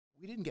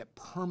we didn't get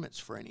permits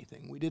for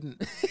anything. We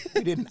didn't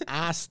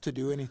ask to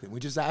do anything. We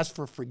just asked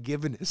for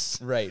forgiveness.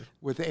 Right.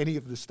 With any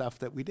of the stuff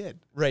that we did.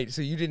 Right.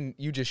 So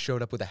you just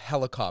showed up with a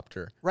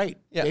helicopter. Right.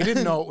 Yeah. They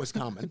didn't know it was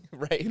coming.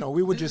 Right. You know,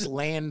 we would just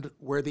land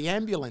where the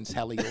ambulance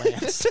heli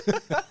lands.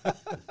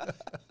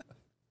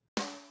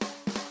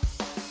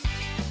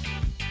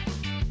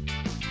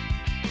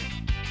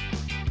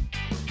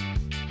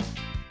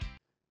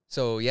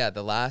 So yeah,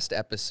 the last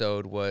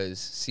episode was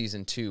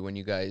season 2 when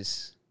you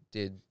guys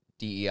did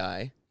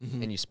DEI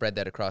and you spread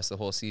that across the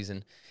whole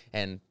season,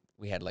 and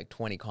we had like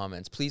 20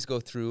 comments. Please go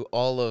through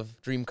all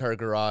of Dream Car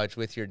Garage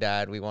with your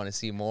dad. We want to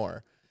see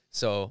more.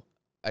 So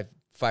I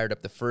fired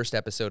up the first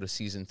episode of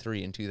season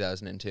 3 in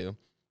 2002.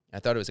 I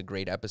thought it was a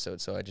great episode,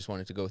 so I just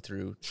wanted to go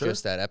through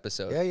just that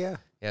episode. Yeah.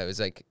 Yeah, it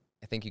was like,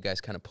 I think you guys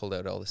kind of pulled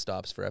out all the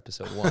stops for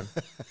episode 1.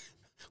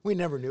 We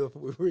never knew if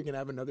we were going to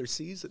have another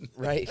season.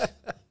 Right.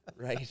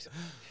 Right.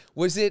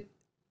 Was it,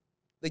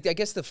 like, I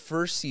guess the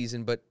first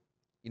season, but,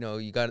 you know,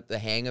 you got the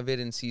hang of it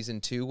in season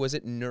 2. Was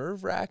it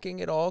nerve-wracking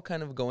at all,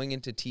 kind of going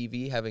into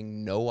TV,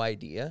 having no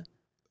idea?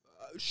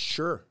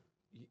 Sure.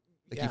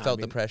 Like, you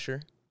felt the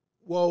pressure?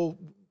 Well,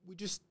 we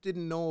just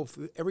didn't know if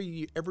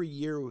every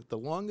year, the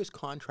longest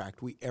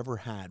contract we ever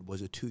had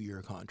was a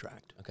 2-year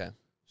contract. Okay.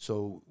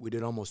 So we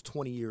did almost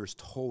 20 years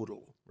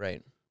total.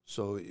 Right.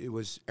 So it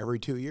was every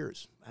 2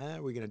 years.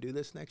 Are we going to do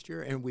this next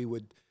year? And we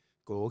would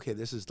go, okay,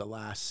 this is the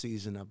last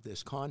season of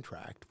this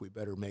contract. We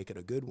better make it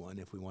a good one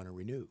if we want to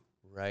renew.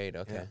 Right,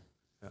 okay.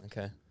 Yeah.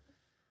 Okay.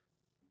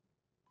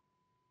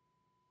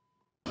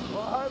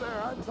 Well, hi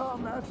there, I'm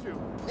Tom Matthew.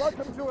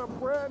 Welcome to a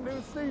brand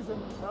new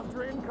season of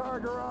Dream Car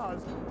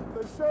Garage,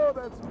 the show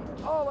that's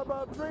all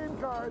about dream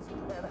cars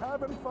and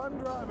having fun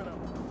driving them.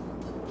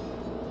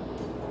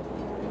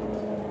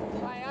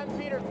 Hi, I'm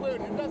Peter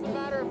Klutt. It doesn't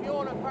matter if you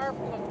own a car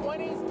from the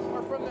 20s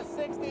or from the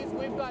 60s,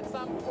 we've got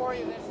something for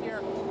you this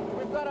year.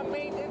 We've got a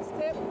maintenance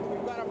tip,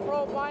 we've got a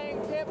pro buying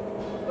tip,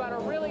 we've got a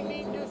really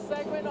neat new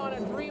segment on a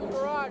Dream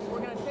Garage. We're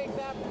going to take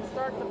that from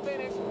start to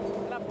finish.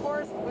 And of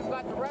course, we've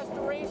got the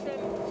restoration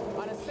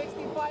on a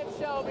 65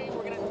 Shelby.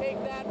 We're going to take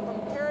that from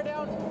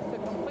teardown to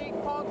complete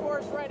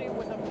concourse ready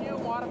with a few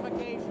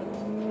modifications.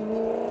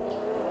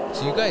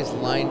 So you guys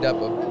lined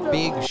up a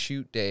big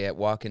shoot day at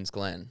Watkins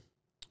Glen.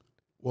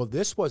 Well,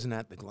 this wasn't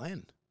at the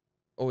Glen.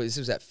 Oh, this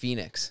was at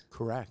Phoenix.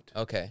 Correct.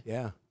 Okay.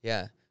 Yeah.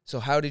 Yeah. So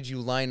how did you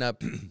line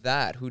up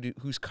that?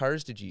 Whose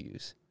cars did you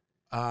use?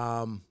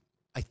 I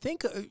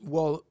think,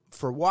 well,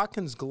 for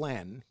Watkins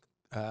Glen,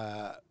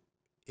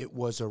 it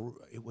was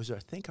I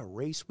think a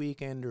race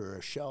weekend or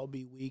a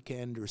Shelby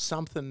weekend or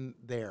something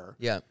there.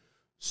 Yeah.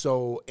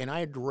 So, and I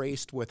had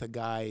raced with a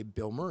guy,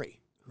 Bill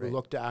Murray, who Right.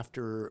 looked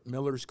after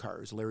Miller's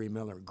cars, Larry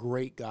Miller,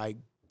 great guy,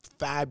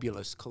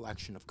 fabulous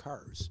collection of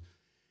cars.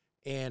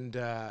 And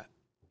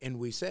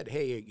we said,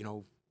 hey, you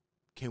know,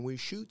 can we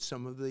shoot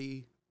some of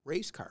the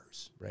race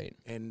cars? Right.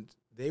 And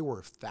they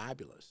were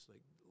fabulous.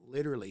 Like,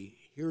 literally,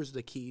 here's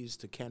the keys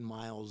to Ken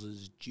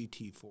Miles'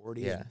 GT40.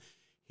 Yeah. And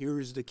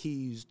here's the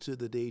keys to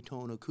the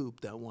Daytona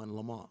Coupe that won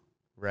Le Mans.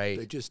 Right.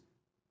 They're just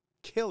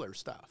killer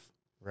stuff.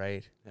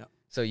 Right. Yeah.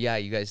 So yeah,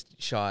 you guys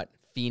shot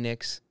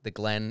Phoenix, the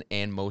Glen,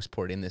 and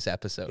Mosport in this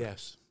episode.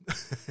 Yes. It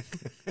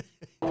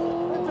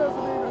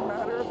doesn't even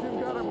matter if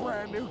you've got a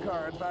brand new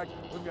car. In fact,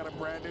 we've got a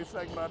brand new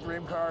segment on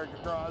Dream Car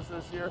Garage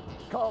this year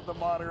called the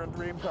Modern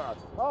Dream Car.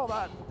 All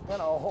that and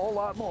a whole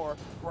lot more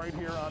right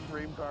here on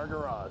Dream Car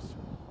Garage.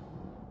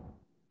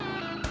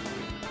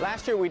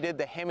 Last year we did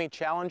the Hemi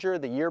Challenger,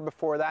 the year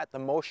before that the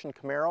Motion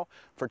Camaro.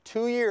 For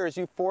 2 years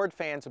you Ford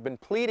fans have been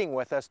pleading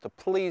with us to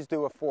please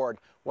do a Ford.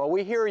 Well,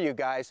 we hear you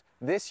guys.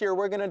 This year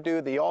we're going to do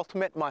the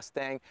Ultimate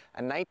Mustang,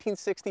 a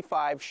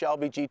 1965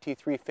 Shelby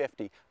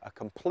GT350, a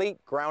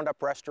complete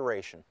ground-up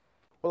restoration.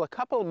 Well, a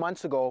couple of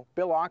months ago,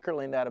 Bill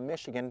Ockerland out of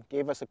Michigan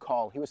gave us a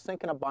call. He was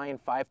thinking of buying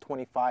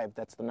 525,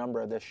 that's the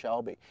number of this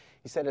Shelby.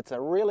 He said it's a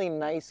really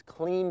nice,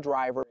 clean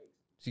driver.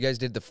 So you guys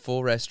did the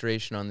full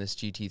restoration on this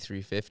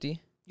GT350?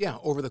 Yeah,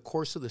 over the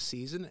course of the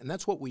season, and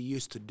that's what we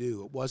used to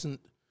do. It wasn't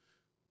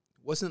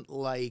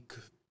like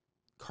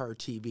car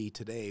TV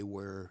today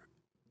where,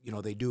 you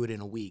know, they do it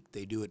in a week,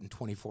 they do it in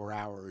 24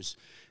 hours,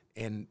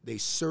 and they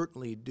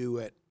certainly do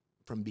it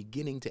from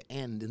beginning to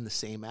end in the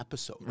same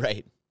episode.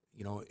 Right.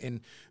 You know,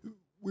 and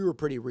we were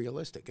pretty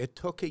realistic. It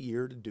took a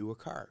year to do a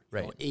car.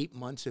 Right. You know, 8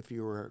 months if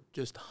you were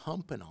just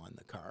humping on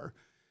the car.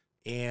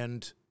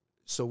 And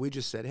so we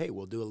just said, hey,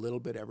 we'll do a little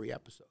bit every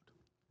episode.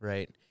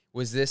 Right.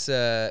 Was this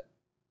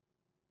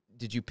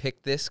did you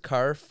pick this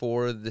car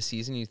for the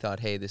season? You thought,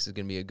 hey, this is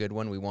going to be a good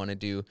one. We want to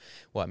do,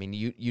 well, I mean,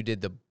 you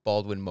did the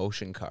Baldwin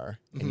Motion car,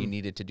 and you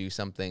needed to do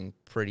something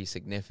pretty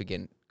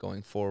significant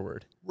going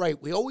forward. Right.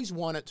 We always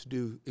wanted to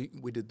do,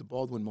 we did the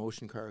Baldwin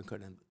Motion car and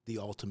kind of the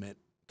Ultimate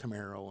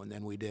Camaro, and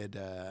then we did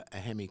a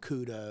Hemi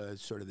Cuda,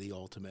 sort of the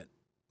Ultimate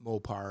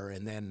Mopar,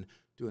 and then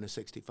doing a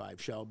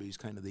 65 Shelby's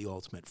kind of the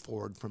Ultimate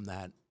Ford from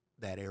that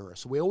era.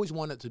 So we always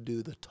wanted to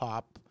do the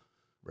top,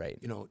 Right.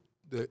 you know,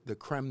 the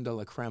creme de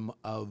la creme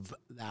of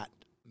that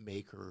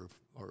maker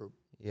or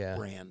Yeah.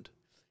 brand.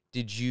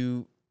 Did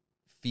you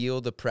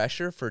feel the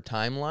pressure for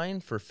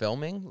timeline for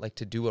filming, like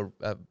to do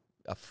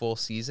a full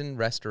season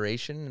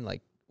restoration, and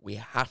like we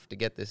have to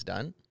get this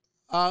done?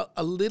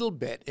 A little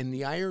bit, and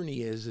the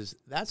irony is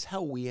that's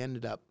how we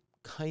ended up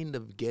kind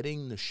of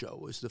getting the show.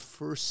 It was the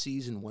first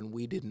season when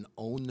we didn't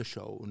own the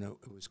show, and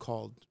it was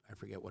called, I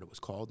forget what it was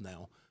called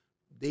now.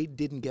 They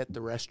didn't get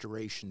the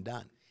restoration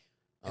done.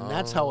 And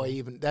that's how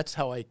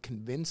I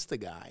convinced the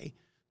guy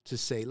to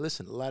say,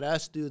 listen, let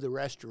us do the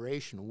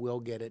restoration.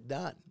 We'll get it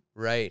done.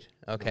 Right.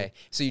 Okay.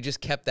 So you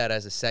just kept that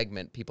as a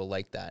segment. People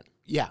like that.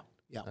 Yeah.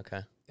 Yeah.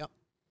 Okay. Yeah.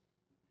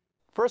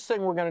 First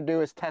thing we're going to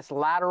do is test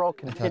lateral I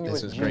thought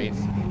continuous this was Gs. great.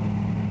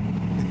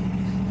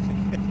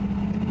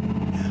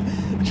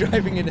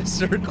 Driving in a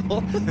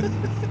circle. 20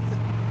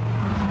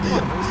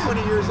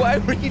 years. Why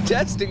were you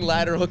testing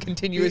lateral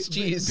continuous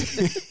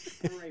Gs?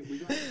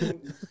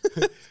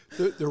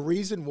 The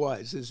reason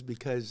is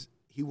because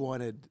he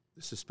wanted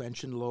the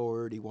suspension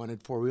lowered. He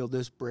wanted four-wheel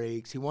disc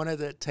brakes. He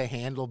wanted it to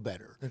handle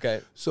better.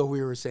 Okay. So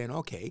we were saying,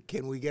 okay,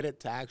 can we get it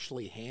to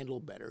actually handle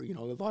better? You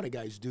know, a lot of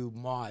guys do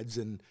mods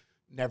and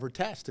never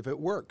test if it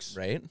works.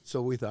 Right.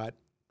 So we thought,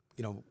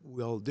 you know,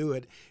 we'll do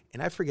it.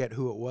 And I forget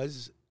who it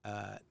was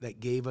that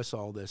gave us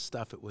all this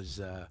stuff. It was,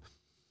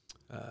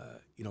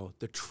 you know,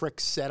 the trick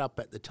setup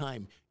at the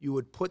time. You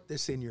would put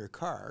this in your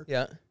car.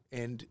 Yeah.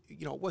 And,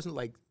 you know, it wasn't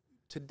like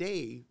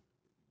today,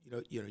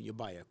 you know, you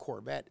buy a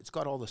Corvette, it's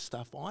got all the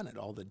stuff on it,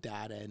 all the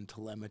data and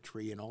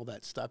telemetry and all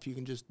that stuff. You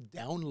can just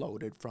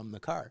download it from the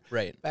car.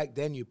 Right. Back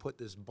then you put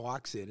this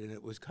box in and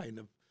it was kind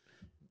of,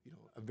 you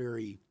know, a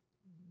very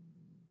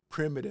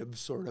primitive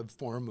sort of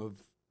form of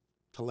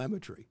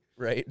telemetry.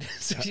 Right.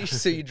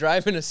 So you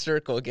drive in a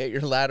circle, get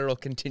your lateral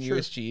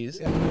continuous Gs.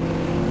 Yeah.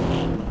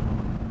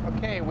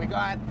 Okay, we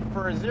got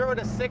for 0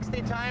 to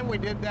 60 time, we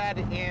did that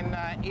in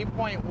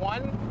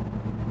 8.1.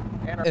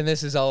 And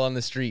this is all on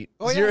the street.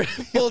 Oh, Zero, yeah.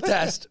 full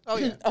test. Oh,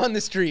 yeah. On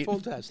the street. Full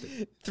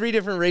testing. 3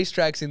 different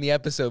racetracks in the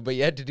episode, but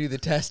you had to do the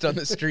test on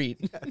the street.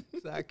 Yeah,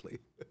 exactly.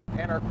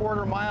 And our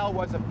quarter mile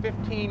was a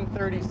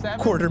 15:37.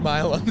 Quarter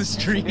mile on the We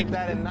street. did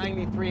that in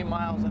 93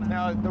 miles an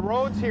hour. Now, the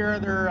roads here,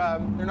 they're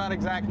not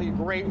exactly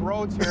great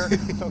roads here,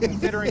 so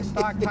considering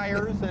stock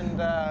tires and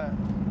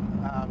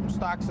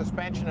stock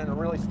suspension and a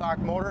really stock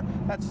motor,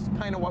 that's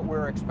kind of what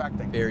we're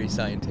expecting. Very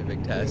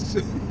scientific test.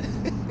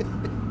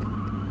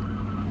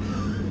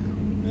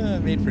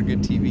 Made for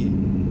good TV.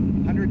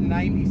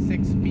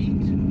 196 feet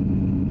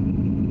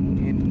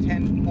in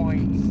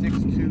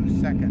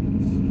 10.62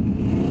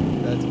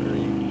 seconds. That's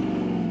great.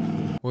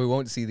 We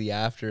won't see the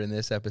after in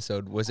this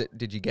episode.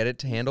 Did you get it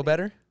to handle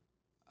better?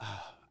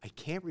 I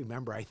can't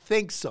remember. I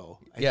think so.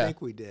 I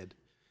think we did.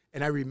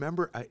 And I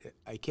remember,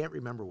 I can't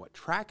remember what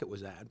track it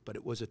was at, but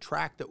it was a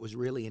track that was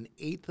really an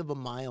 1/8 of a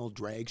mile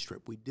drag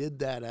strip. We did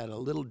that at a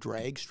little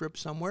drag strip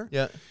somewhere.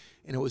 Yeah.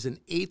 And it was an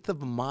 1/8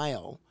 of a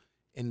mile.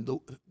 And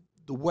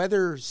the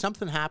weather,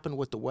 something happened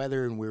with the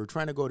weather, and we were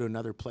trying to go to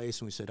another place,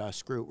 and we said,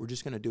 screw it, we're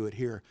just going to do it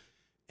here.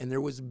 And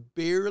there was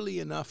barely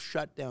enough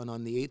shutdown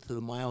on the 1/8 of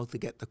the mile to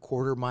get the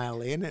quarter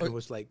mile in, and it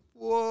was like,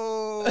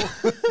 whoa,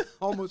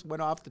 almost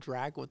went off the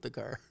track with the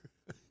car.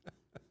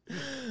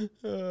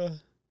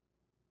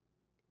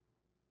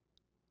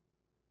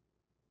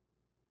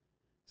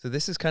 So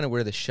this is kind of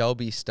where the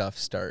Shelby stuff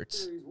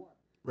starts.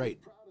 Right.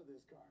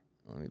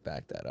 Let me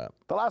back that up.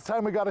 The last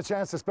time we got a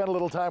chance to spend a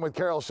little time with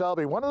Carroll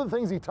Shelby, one of the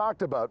things he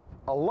talked about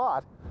a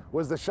lot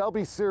was the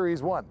Shelby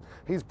Series 1.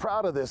 He's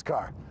proud of this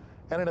car.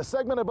 And in a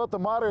segment about the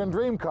modern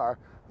dream car,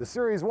 the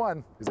Series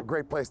 1 is a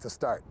great place to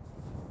start.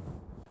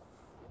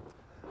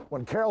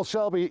 When Carroll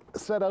Shelby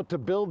set out to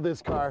build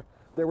this car,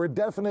 there were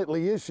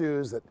definitely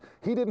issues that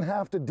he didn't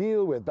have to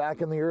deal with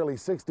back in the early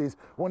 60s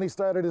when he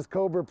started his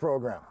Cobra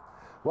program.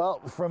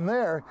 Well, from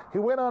there, he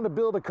went on to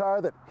build a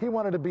car that he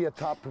wanted to be a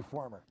top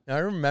performer. Now, I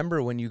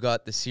remember when you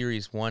got the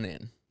Series 1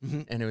 in,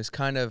 and it was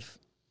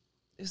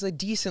a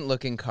decent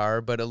looking car,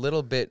 but a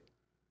little bit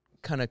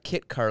kind of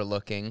kit car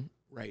looking.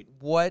 Right.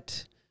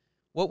 What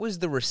was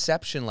the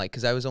reception like?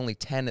 Because I was only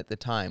 10 at the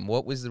time.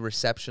 What was the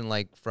reception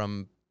like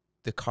from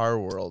the car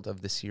world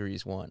of the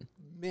Series 1?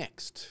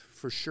 Mixed,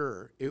 for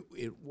sure.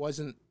 It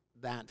wasn't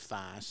that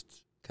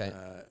fast. Okay.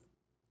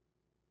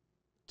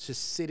 To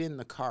sit in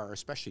the car,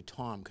 especially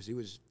Tom, because he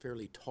was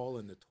fairly tall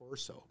in the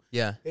torso.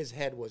 Yeah. His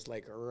head was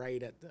like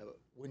right at the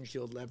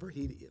windshield level.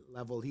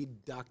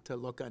 He'd duck to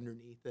look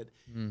underneath it.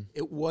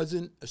 It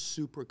wasn't a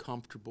super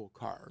comfortable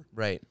car.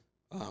 Right.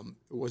 It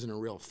wasn't a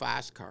real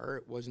fast car.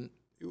 It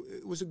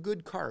was a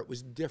good car. It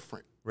was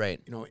different. Right.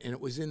 You know, and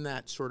it was in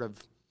that sort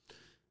of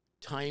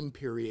time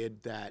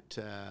period that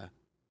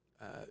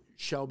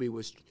Shelby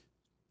was,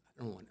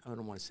 I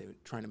don't want to say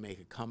trying to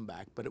make a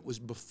comeback, but it was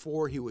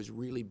before he was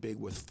really big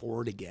with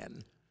Ford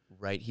again.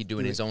 Right. He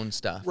doing his own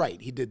stuff. Right.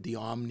 He did the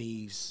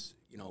Omnis,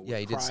 you know, with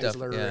he did Chrysler,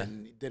 stuff, yeah.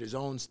 and he did his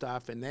own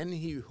stuff. And then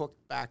he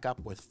hooked back up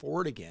with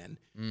Ford again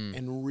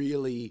and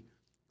really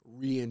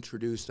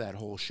reintroduced that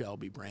whole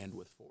Shelby brand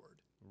with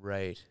Ford.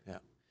 Right. Yeah.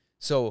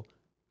 So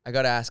I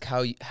got to ask,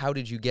 how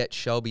did you get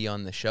Shelby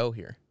on the show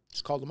here?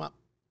 Just called him up.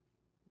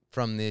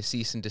 from the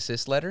cease and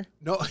desist letter?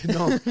 No.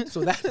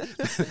 So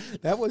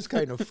that was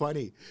kind of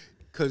funny,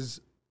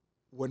 because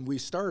when we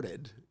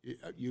started,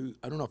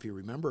 I don't know if you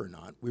remember or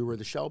not, we were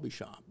the Shelby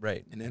shop.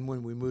 Right. And then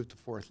when we moved to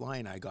Fourth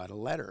Line, I got a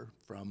letter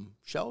from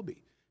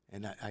Shelby.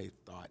 And I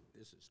thought,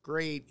 this is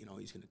great. You know,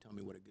 he's going to tell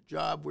me what a good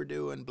job we're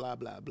doing, blah,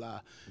 blah,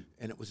 blah.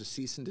 And it was a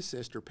cease and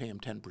desist or pay him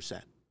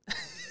 10%.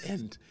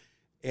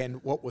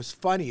 and what was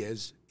funny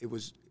is it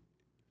was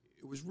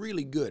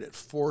really good. It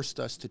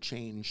forced us to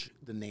change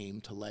the name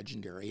to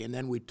Legendary. And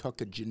then we took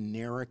a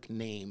generic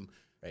name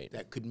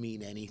that could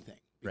mean anything,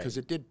 because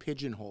it did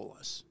pigeonhole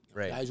us.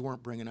 You know, guys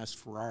weren't bringing us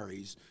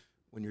Ferraris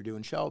when you're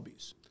doing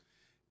Shelbys.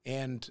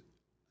 And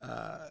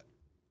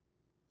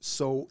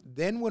so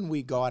then when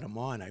we got him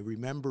on, I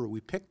remember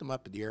we picked him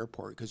up at the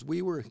airport, because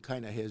we were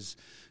kind of his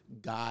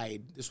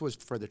guide. This was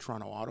for the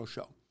Toronto Auto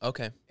Show.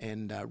 Okay.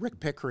 And Rick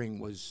Pickering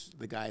was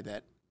the guy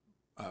that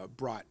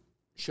brought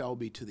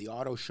Shelby to the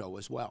auto show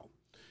as well.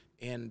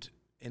 And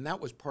that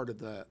was part of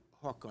the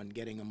hook on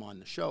getting him on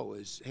the show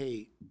is,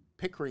 hey,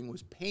 Pickering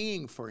was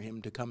paying for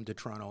him to come to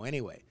Toronto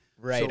anyway.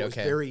 Right, so it was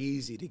very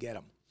easy to get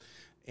him.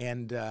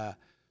 And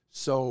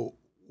so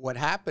what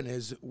happened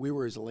is we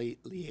were his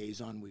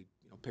liaison. We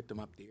picked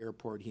him up at the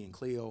airport, he and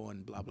Cleo,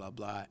 and blah, blah,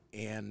 blah.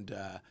 And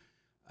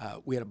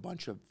we had a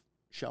bunch of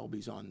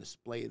Shelbys on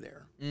display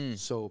there.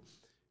 So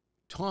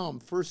Tom,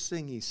 first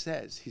thing he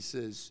says,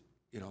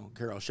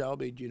 Carol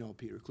Shelby, do you know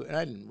Peter Klutt? And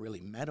I didn't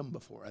really met him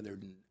before, other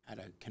than at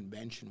a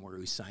convention where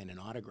we signing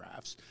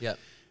autographs. Yep.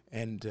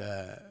 And,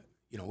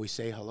 we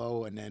say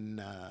hello, and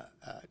then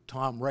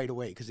Tom right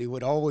away, because he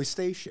would always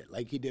say shit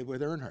like he did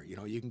with Earnhardt,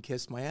 you can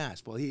kiss my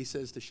ass. Well, he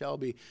says to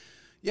Shelby,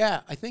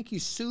 yeah, I think you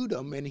sued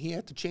him, and he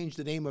had to change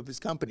the name of his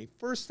company.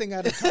 First thing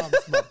out of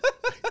Tom's mouth.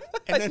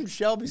 And then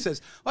Shelby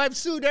says, well, I've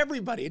sued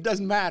everybody. It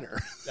doesn't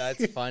matter.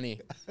 That's funny.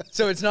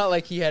 So it's not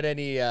like he had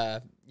any,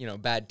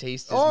 bad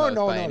taste in his mouth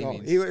by any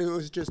means.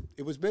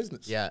 It was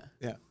business. Yeah.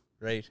 Yeah.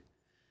 Right.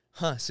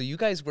 Huh. So you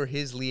guys were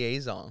his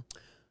liaison.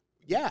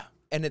 Yeah.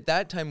 And at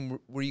that time,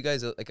 were you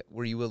guys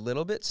were you a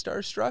little bit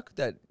starstruck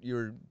that you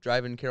were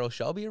driving Carol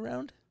Shelby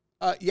around?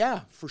 Yeah,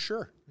 for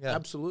sure. Yeah.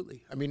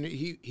 Absolutely. I mean,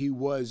 he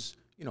was,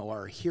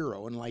 our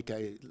hero, and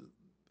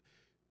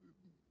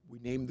we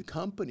named the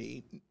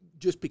company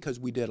just because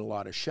we did a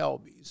lot of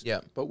Shelbys. Yeah.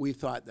 But we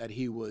thought that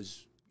he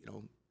was,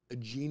 a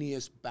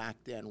genius back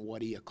then,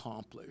 what he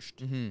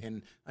accomplished. Mm-hmm.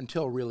 And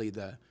until really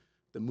the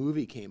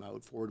movie came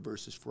out, Ford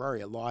versus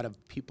Ferrari, a lot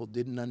of people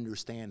didn't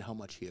understand how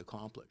much he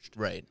accomplished.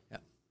 Right. Yeah.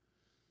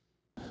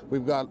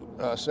 We've got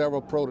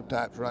several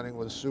prototypes running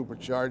with a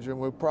supercharger, and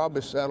we'll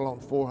probably settle on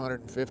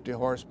 450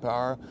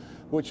 horsepower,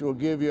 which will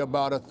give you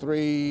about a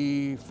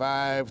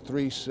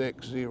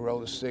 360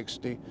 to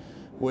 60,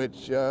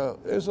 which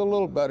is a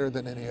little better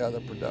than any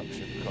other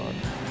production car.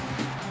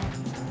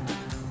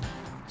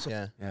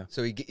 Yeah. Yeah.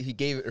 So he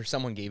gave it, or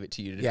someone gave it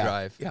to you to Yeah,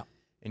 drive. yeah.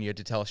 And you had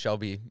to tell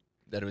Shelby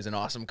that it was an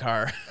awesome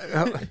car.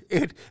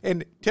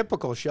 And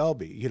typical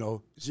Shelby,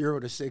 0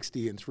 to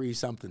 60 in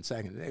 3-something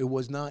seconds. It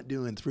was not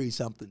doing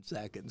 3-something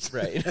seconds.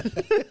 Right.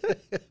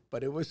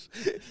 But it was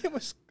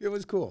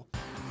cool.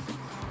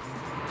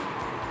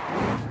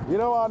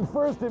 On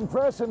first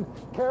impression,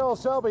 Carol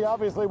Shelby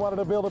obviously wanted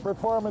to build a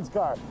performance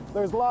car.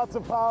 There's lots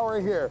of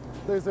power here.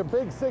 There's a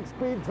big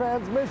 6-speed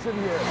transmission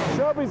here.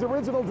 Shelby's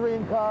original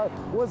dream car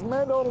was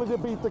meant only to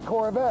beat the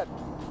Corvette.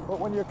 But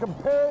when you're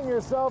comparing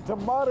yourself to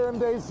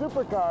modern-day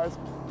supercars,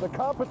 the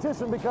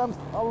competition becomes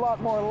a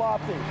lot more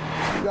lofty.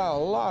 You got a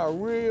lot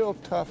of real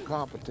tough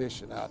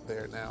competition out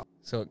there now.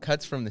 So it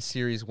cuts from the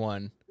Series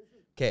 1,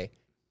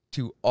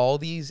 to all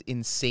these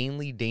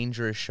insanely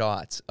dangerous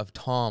shots of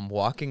Tom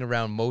walking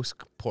around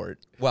Mosport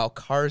while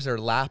cars are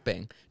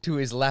lapping to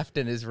his left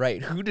and his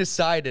right. Who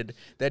decided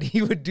that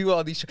he would do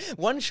all these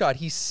one shot,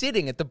 he's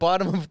sitting at the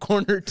bottom of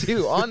corner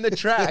 2 on the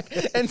track,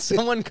 and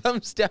someone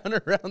comes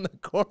down around the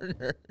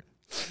corner.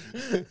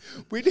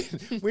 We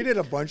did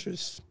a bunch of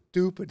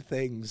stupid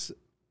things,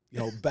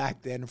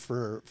 back then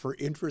for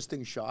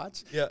interesting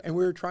shots. Yeah. And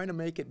we were trying to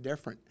make it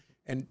different.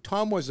 And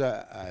Tom was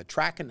a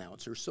track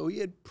announcer, so he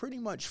had pretty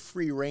much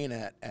free reign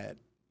at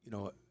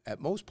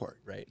Mosport.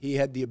 Right. He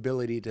had the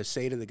ability to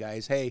say to the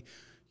guys, hey,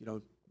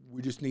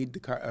 we just need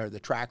the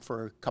track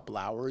for a couple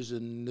hours,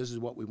 and this is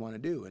what we want to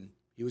do. And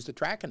he was the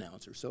track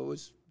announcer, so it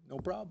was no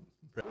problem.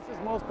 This is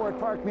Mosport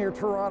Park near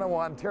Toronto,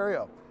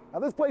 Ontario. Now,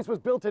 this place was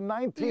built in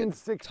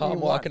 1961. Tom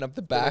walking up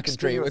the back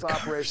straight with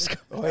operation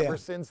cars. ever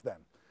since then.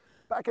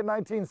 Back in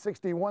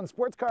 1961,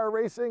 sports car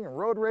racing and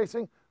road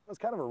racing was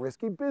kind of a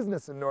risky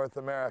business in North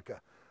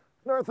America.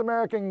 North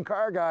American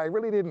car guy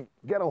really didn't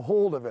get a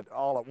hold of it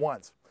all at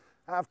once.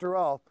 After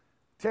all,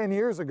 10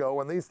 years ago,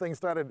 when these things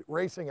started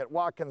racing at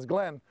Watkins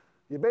Glen,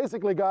 you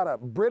basically got a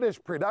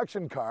British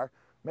production car,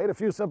 made a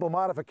few simple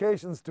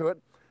modifications to it,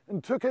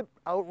 and took it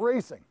out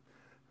racing.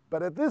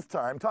 But at this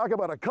time, talk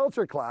about a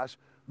culture clash,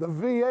 the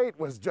V8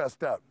 was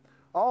just out.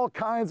 All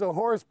kinds of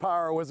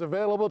horsepower was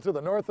available to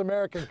the North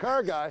American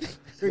car guy.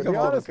 To be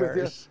honest with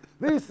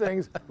you, these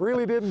things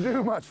really didn't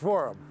do much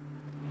for him.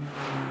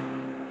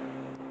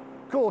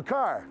 Cool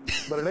car,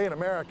 but it ain't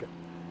American.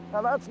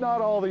 Now that's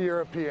not all the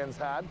Europeans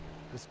had,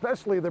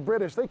 especially the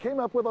British. They came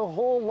up with a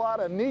whole lot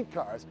of neat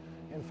cars.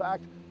 In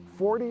fact,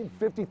 40,000 to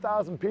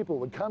 50,000 people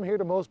would come here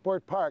to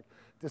Mosport Park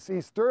to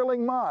see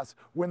Sterling Moss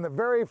win the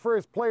very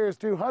first Players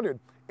 200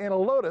 in a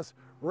Lotus,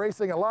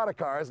 racing a lot of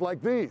cars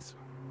like these.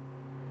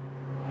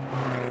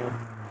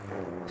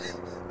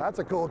 That's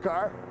a cool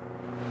car.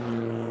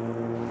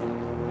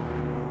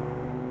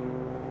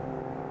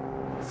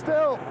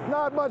 Still,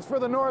 not much for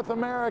the North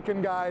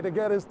American guy to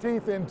get his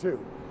teeth into.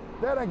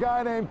 Then a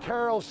guy named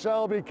Carol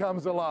Shelby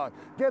comes along,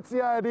 gets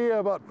the idea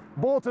about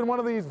bolting one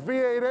of these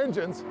V8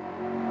 engines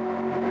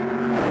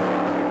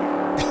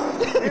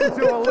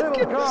into a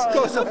little car.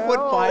 Goes a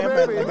foot by him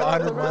at like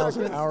 100 miles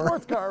an hour.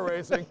 Sports car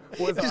racing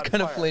was Just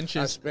kind of I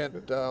flinches.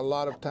 spent a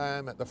lot of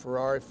time at the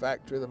Ferrari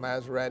factory, the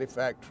Maserati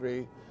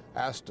factory,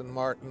 Aston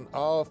Martin,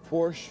 all of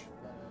Porsche,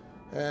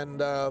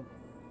 and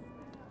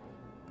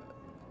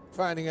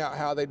finding out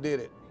how they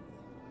did it.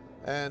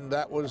 And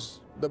that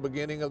was the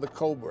beginning of the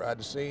Cobra.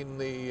 I'd seen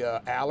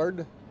the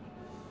Allard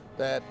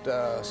that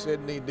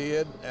Sydney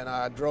did, and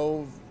I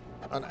drove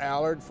an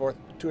Allard for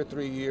 2 or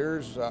 3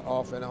 years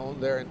off and on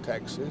there in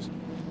Texas.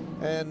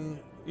 And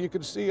you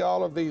could see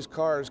all of these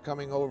cars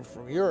coming over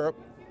from Europe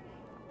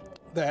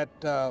that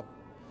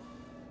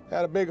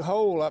had a big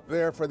hole up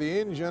there for the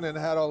engine and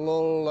had a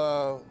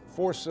little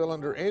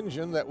 4-cylinder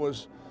engine that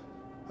was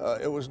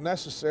it was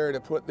necessary to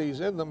put these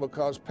in them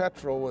because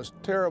petrol was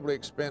terribly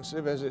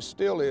expensive, as it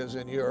still is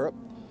in Europe,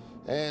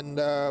 and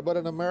but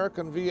an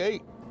American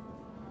V8.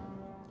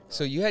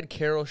 So you had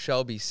Carol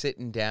Shelby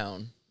sitting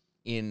down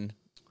in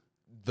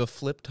the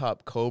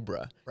flip-top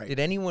Cobra. Right. Did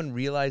anyone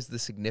realize the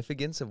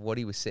significance of what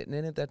he was sitting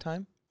in at that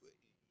time?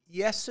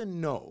 Yes and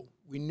no.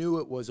 We knew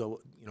it was a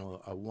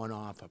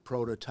one-off, a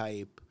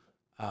prototype,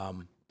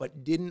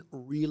 but didn't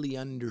really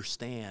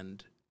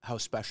understand how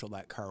special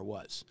that car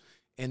was.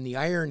 And the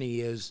irony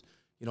is,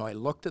 I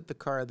looked at the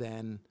car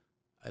then,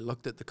 I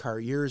looked at the car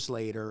years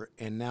later,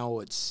 and now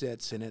it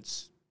sits, and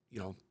it's,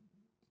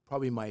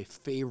 probably my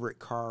favorite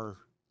car.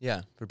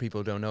 Yeah, for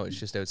people who don't know, it's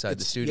just outside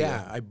the studio.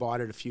 Yeah, I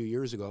bought it a few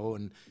years ago,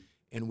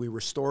 and we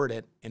restored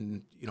it,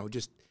 and,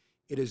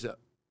 it is an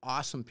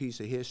awesome piece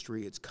of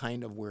history. It's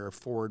kind of where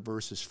Ford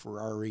versus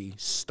Ferrari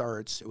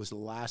starts. It was the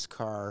last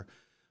car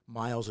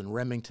Miles and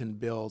Remington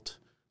built.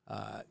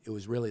 It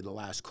was really the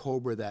last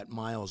Cobra that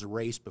Miles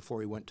raced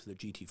before he went to the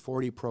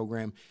GT40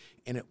 program,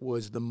 and it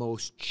was the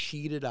most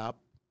cheated up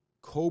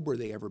Cobra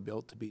they ever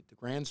built to beat the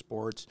Grand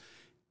Sports,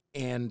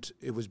 and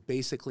it was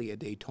basically a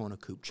Daytona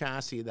coupe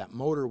chassis. That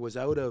motor was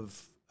out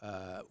of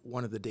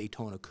one of the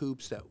Daytona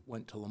coupes that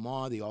went to Le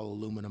Mans, the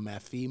all-aluminum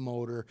FE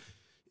motor.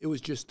 It was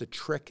just the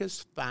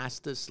trickiest,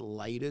 fastest,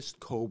 lightest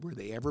Cobra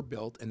they ever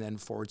built, and then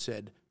Ford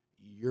said,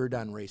 "You're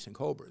done racing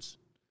Cobras.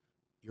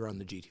 You're on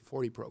the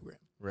GT40 program."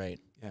 Right.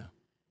 Yeah.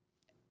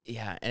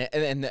 Yeah,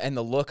 and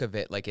the look of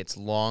it, like it's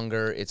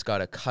longer, it's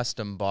got a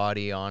custom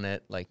body on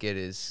it, like it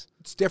is.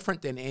 It's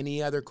different than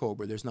any other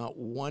Cobra. There's not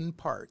one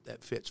part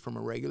that fits from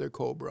a regular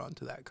Cobra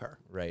onto that car.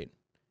 Right.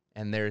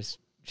 And there's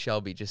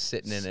Shelby just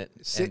sitting in it.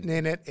 Sitting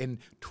in it, and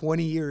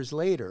 20 years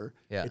later,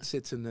 Yeah. it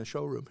sits in the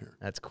showroom here.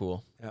 That's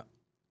cool. Yeah.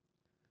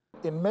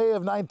 In May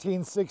of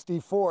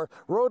 1964,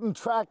 Road and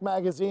Track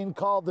magazine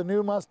called the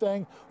new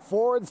Mustang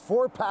Ford's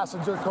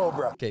 4-passenger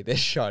Cobra. Okay, this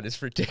shot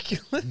is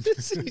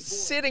ridiculous. He's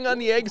sitting on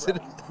the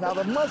exit. Now,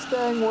 the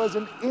Mustang was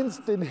an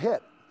instant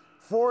hit.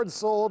 Ford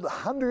sold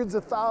hundreds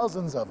of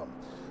thousands of them.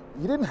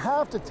 You didn't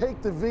have to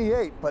take the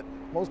V8, but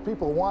most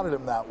people wanted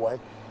them that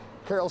way.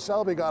 Carol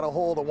Shelby got a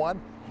hold of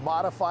one,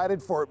 modified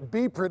it for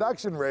B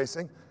production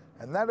racing,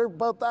 and then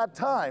about that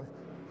time,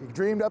 he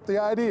dreamed up the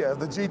idea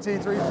of the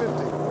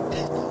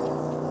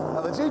GT350. Now,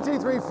 the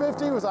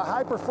GT350 was a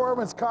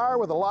high-performance car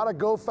with a lot of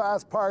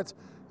go-fast parts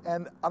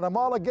and an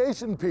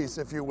homologation piece,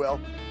 if you will,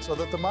 so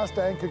that the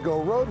Mustang could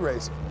go road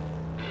racing.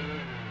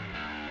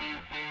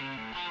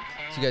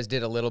 So you guys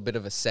did a little bit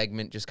of a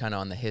segment just kind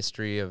of on the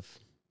history of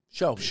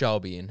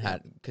Shelby. and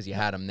had, because you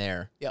had him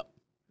there. Yep.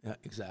 Yeah,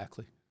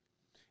 exactly.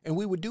 And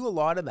we would do a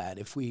lot of that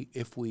if we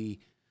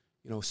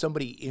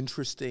somebody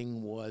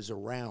interesting was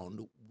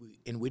around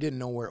and we didn't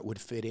know where it would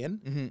fit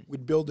in.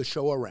 We'd build a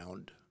show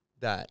around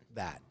That.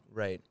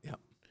 Right. Yeah.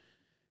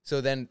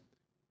 So then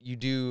you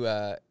do,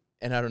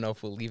 and I don't know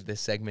if we'll leave this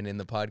segment in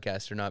the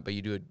podcast or not, but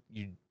you do it.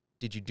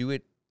 Did you do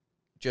it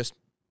just?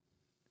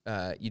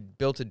 You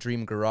built a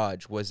dream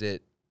garage. Was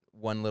it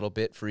one little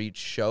bit for each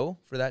show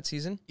for that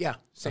season? Yeah.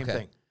 Same Okay.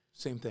 thing.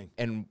 Same thing.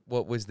 And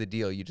what was the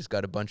deal? You just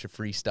got a bunch of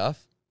free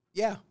stuff?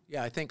 Yeah.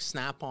 Yeah. I think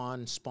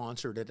Snap-on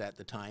sponsored it at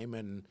the time,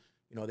 and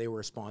they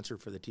were a sponsor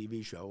for the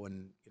TV show,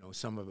 and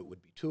some of it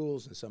would be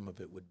tools, and some of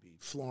it would be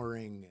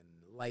flooring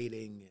and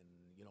lighting and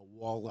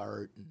wall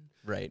art and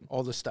Right.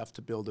 all the stuff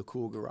to build a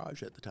cool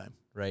garage at the time.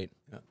 Right.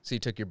 Yeah. So you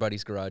took your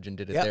buddy's garage and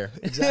did it Yeah, there.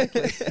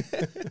 exactly.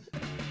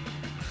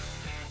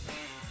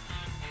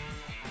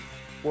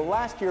 Well,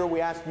 last year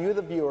we asked you,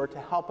 the viewer, to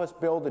help us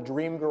build a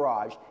dream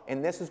garage,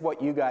 and this is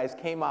what you guys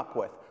came up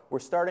with. We're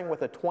starting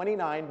with a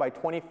 29 by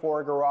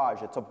 24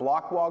 garage. It's a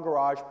block wall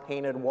garage,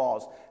 painted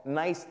walls.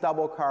 Nice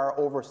double car,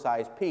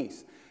 oversized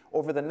piece.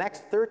 Over the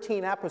next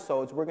 13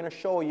 episodes, we're going to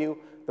show you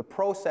the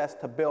process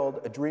to build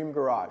a dream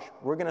garage.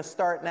 We're going to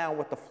start now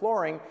with the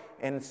flooring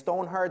and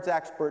Stonehard's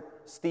expert,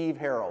 Steve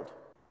Harold.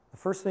 The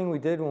first thing we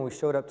did when we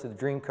showed up to the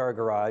Dream Car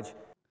Garage.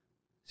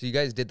 So you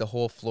guys did the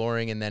whole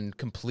flooring and then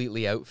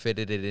completely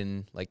outfitted it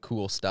in like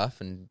cool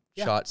stuff and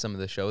shot some of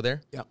the show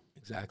there? Yeah,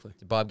 exactly.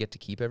 Did Bob get to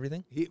keep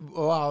everything? He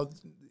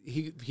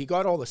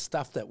got all the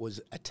stuff that was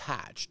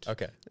attached.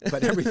 Okay.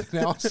 But everything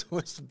else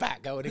was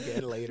back out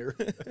again later.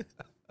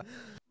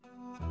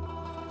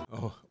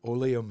 Oh,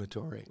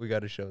 oleomotori. We got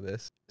to show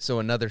this. So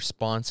another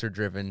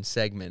sponsor-driven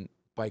segment.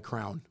 By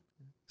Crown.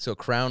 So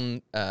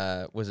Crown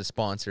was a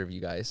sponsor of you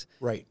guys.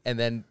 Right. And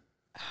then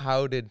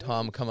how did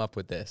Tom come up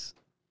with this?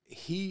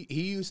 He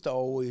used to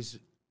always,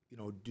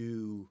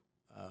 do,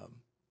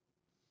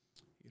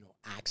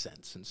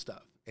 accents and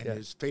stuff. And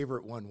his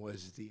favorite one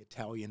was the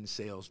Italian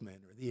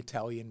salesman or the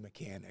Italian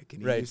mechanic.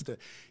 And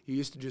he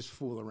used to just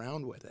fool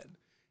around with it.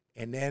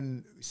 And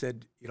then he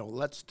said,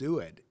 let's do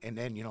it. And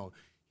then,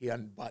 he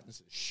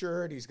unbuttons his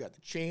shirt. He's got the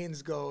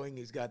chains going.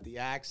 He's got the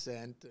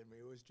accent. I mean,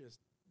 it was just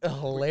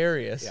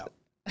hilarious. Yeah.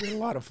 We had a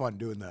lot of fun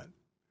doing that.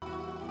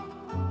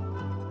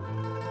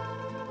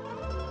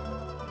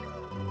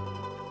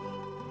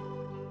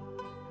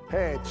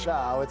 Hey,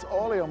 ciao, it's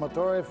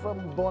oleomotori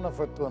from Bona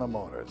Fortuna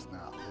Motors.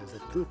 Now, there's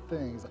two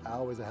things I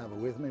always have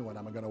with me when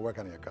I'm going to work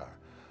on your car.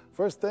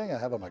 First thing, I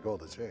have on my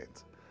golden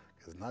chains.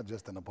 It's not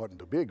just important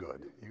to be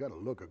good, you got to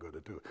look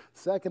good too.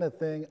 Second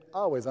thing,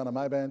 always on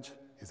my bench,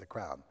 is a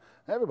crown.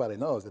 Everybody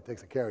knows it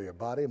takes care of your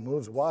body,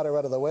 moves water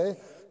out of the way,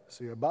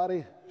 so your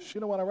body, she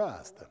don't want to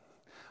rust.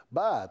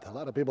 But a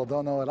lot of people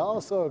don't know it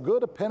also a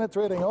good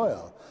penetrating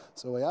oil.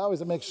 So we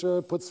always make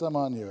sure put some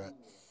on your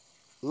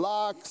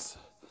locks,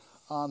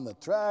 on the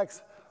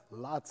tracks,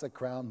 lots of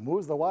Crown,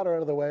 moves the water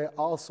out of the way,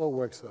 also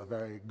works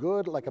very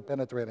good like a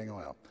penetrating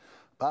oil.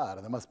 But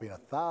there must be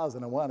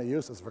 1,001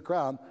 uses for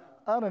Crown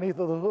underneath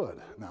of the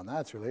hood. Now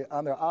naturally,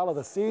 under all of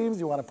the seams,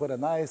 you want to put a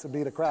nice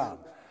bead of Crown.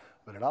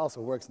 But it also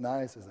works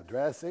nice as a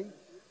dressing.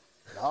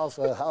 It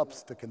also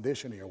helps to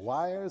condition your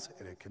wires.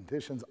 It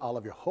conditions all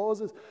of your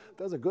hoses.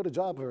 Does a good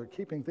job of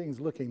keeping things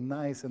looking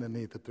nice and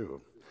neat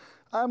too.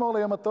 I'm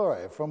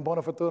oleomotori from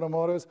Bona Fortuna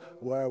Motors,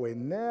 where we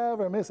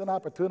never miss an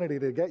opportunity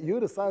to get you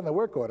to sign the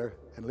work order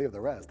and leave the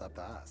rest up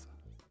to us.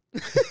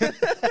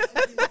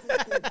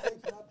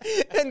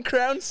 And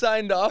Crown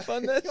signed off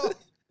on this?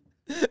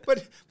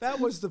 But that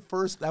was the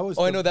first. That was.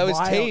 Oh, I know, that was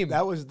tame.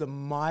 That was the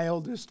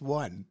mildest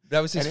one.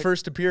 That was his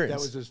first appearance. That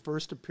was his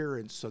first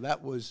appearance. So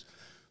that was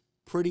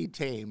pretty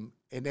tame.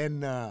 And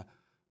then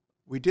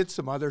we did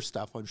some other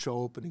stuff on show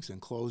openings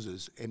and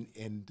closes, and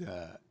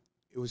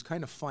it was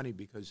kind of funny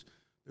because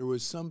there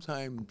was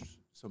sometimes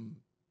some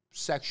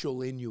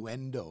sexual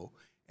innuendo,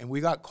 and we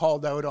got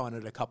called out on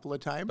it a couple of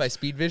times by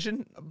Speed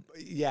Vision.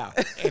 Yeah,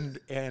 and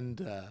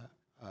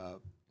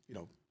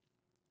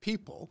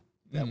people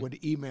that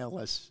would email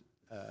us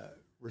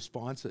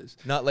responses.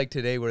 Not like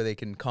today where they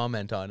can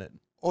comment on it.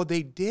 Oh,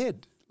 they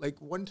did. Like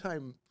one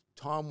time,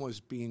 Tom was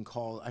being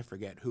called, I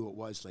forget who it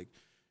was, like,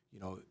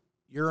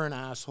 you're an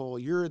asshole,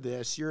 you're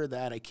this, you're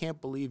that, I can't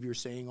believe you're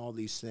saying all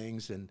these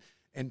things.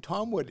 And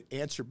Tom would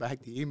answer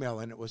back the email,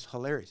 and it was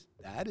hilarious.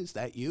 Is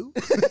that you?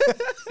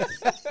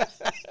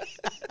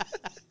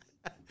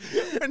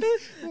 And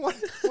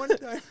one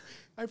time,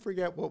 I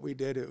forget what we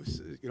did. It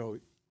was,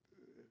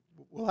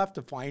 we'll have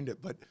to find it,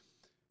 but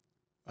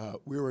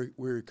we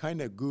were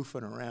kind of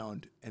goofing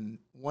around, and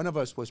one of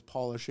us was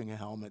polishing a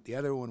helmet. The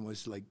other one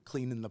was like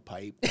cleaning the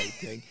pipe type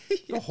thing.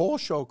 The whole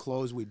show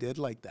closed. We did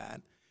like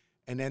that.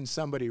 And then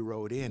somebody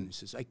wrote in and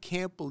says, I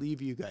can't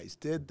believe you guys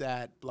did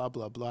that, blah,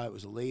 blah, blah. It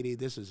was a lady.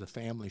 This is a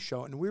family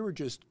show. And we were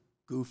just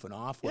goofing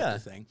off with the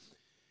thing.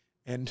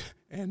 And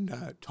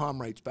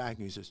Tom writes back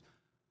and he says,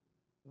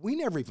 we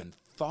never even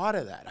thought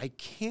of that. I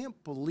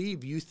can't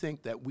believe you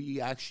think that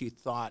we actually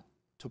thought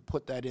to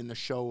put that in the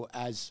show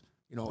as,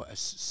 a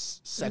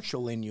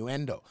sexual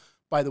innuendo.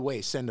 By the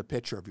way, send a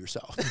picture of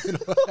yourself.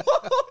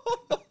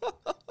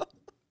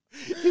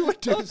 He would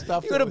do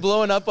stuff. He would have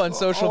blown up on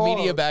social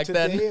media back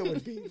then. It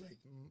would be like,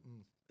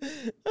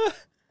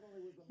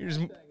 Here's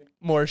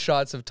more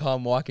shots of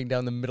Tom walking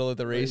down the middle of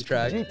the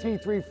racetrack.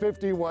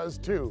 GT350 was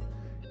too.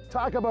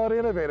 Talk about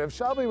innovative.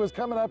 Shelby was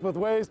coming up with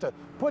ways to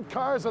put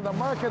cars on the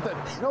market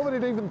that nobody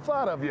had even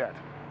thought of yet.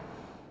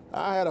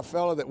 I had a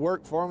fellow that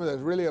worked for me that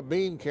was really a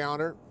bean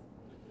counter,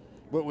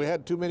 but we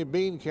had too many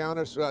bean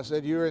counters, so I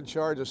said, you're in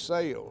charge of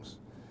sales.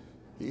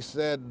 He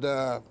said,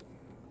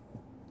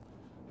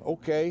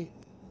 okay,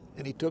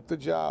 and he took the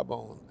job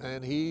on,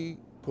 and he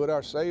put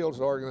our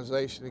sales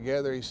organization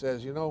together. He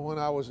says, when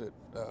I was at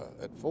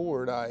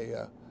Ford,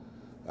 I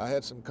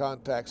had some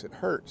contacts at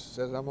Hertz. He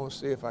says, I'm going to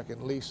see if I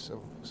can lease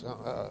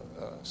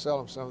sell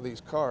them some of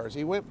these cars.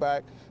 He went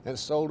back and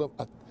sold them.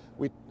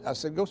 I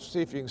said, go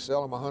see if you can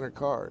sell them 100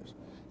 cars.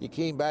 He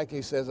came back and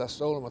he says, I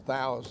sold them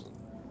 1,000.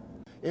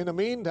 In the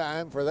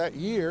meantime, for that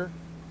year,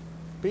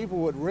 people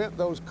would rent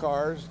those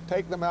cars,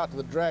 take them out to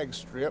the drag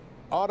strip,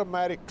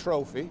 automatic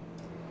trophy,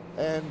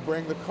 and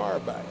bring the car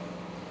back.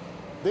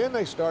 Then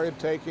they started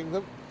taking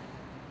them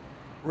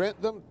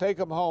rent them, take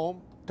them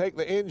home, take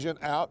the engine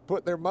out,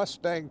 put their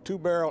Mustang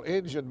 2-barrel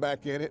engine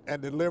back in it,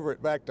 and deliver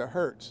it back to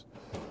Hertz.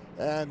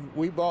 And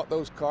we bought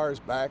those cars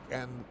back,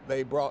 and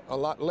they brought a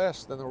lot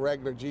less than the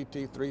regular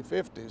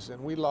GT350s,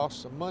 and we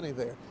lost some money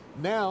there.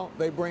 Now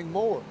they bring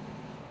more.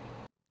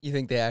 You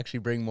think they actually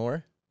bring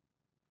more?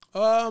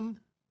 Oh,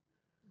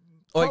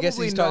 I guess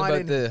he's talking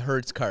about the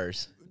Hertz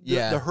cars.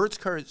 The Hertz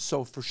cars,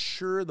 so for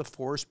sure the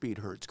 4-speed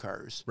Hertz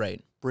cars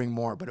bring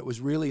more, but it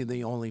was really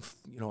the only,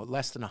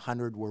 less than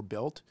 100 were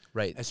built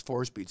as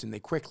 4-speeds, and they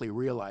quickly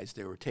realized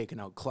they were taking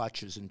out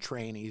clutches and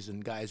trannies,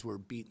 and guys were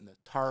beating the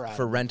tar out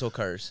for of them. rental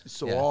cars.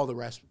 So all the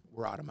rest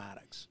were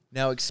automatics.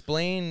 Now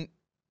explain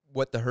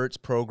what the Hertz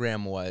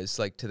program was,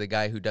 like, to the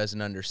guy who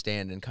doesn't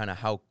understand, and kind of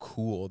how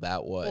cool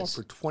that was. Well,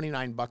 for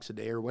 $29 a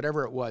day or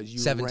whatever it was.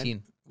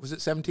 17. Was it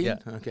 17? Yeah.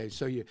 Okay,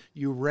 so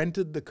you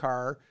rented the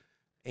car.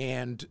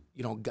 And,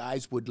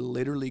 guys would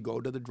literally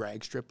go to the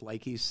drag strip,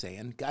 like he's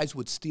saying. Guys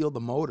would steal the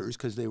motors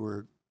because they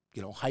were,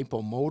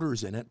 hypo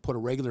motors in it, put a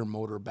regular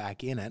motor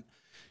back in it.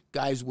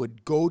 Guys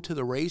would go to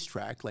the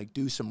racetrack, like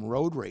do some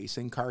road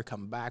racing, car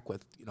come back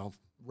with,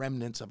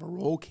 remnants of a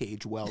roll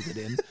cage welded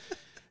in.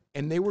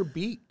 And they were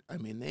beat. I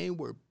mean, they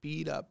were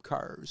beat up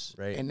cars.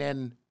 Right. And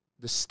then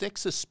the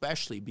sticks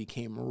especially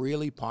became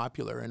really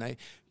popular. And a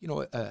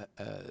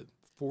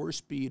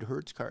 4-speed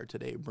Hertz car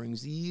today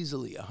brings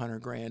easily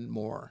 $100,000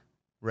 more.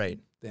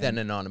 Right, than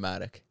an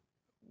automatic,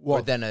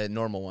 or than a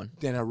normal one,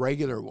 than a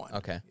regular one.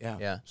 Okay,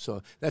 yeah.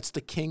 So that's the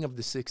king of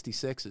the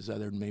 66s,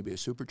 other than maybe a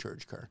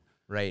supercharged car.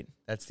 Right,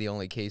 that's the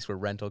only case where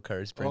rental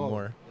cars bring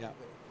more. Yeah.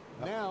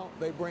 Now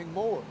they bring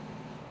more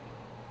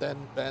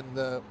than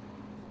the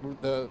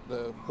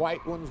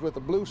white ones with the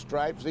blue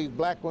stripes, these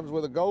black ones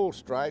with the gold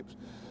stripes,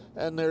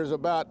 and there's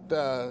about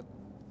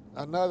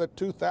another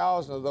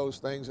 2,000 of those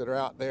things that are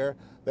out there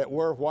that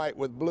were white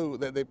with blue,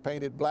 that they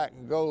painted black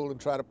and gold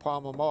and try to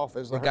palm them off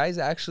as the... Were guys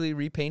actually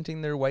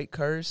repainting their white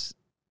cars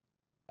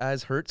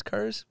as Hertz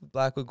cars,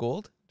 black with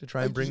gold, to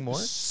try and bring more?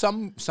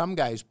 Some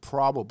guys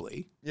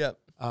probably. Yep.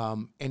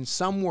 And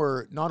some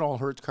were, not all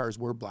Hertz cars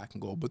were black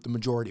and gold, but the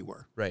majority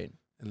were. Right.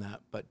 And that.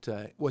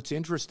 But what's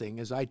interesting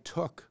is I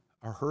took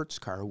a Hertz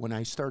car when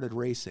I started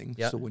racing,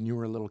 so when you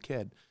were a little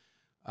kid,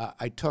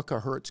 I took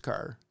a Hertz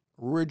car,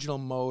 original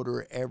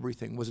motor,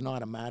 everything, was an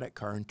automatic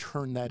car, and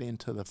turned that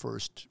into the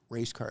first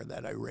race car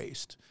that I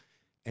raced,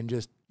 and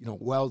just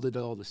welded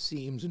all the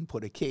seams and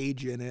put a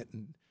cage in it,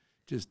 and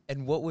just.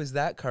 And what was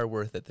that car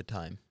worth at the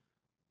time?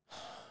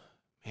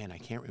 Man, I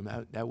can't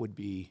remember. That would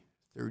be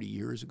 30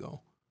 years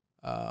ago.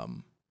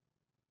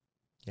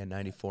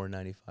 94,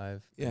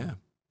 95. Yeah,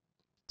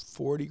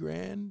 40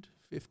 grand,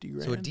 50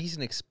 grand. So a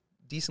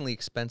decently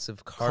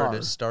expensive car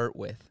to start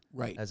with,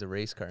 right, as a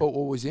race car. But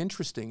what was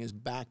interesting is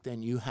back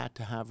then you had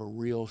to have a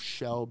real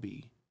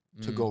Shelby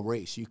to go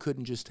race. You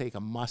couldn't just take a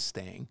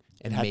Mustang.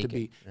 It had to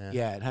be,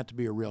 it had to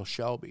be a real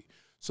Shelby.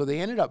 So they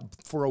ended up,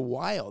 for a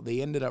while,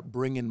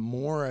 bringing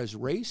more as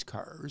race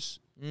cars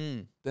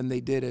than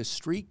they did as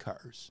street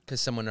cars. Because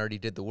someone already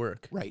did the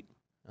work. Right.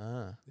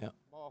 Ah. Yeah.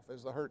 Off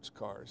as the Hertz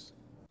cars.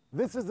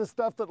 This is the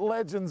stuff that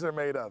legends are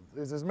made of.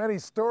 There's as many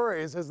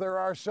stories as there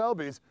are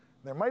Shelbys.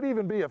 There might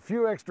even be a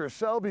few extra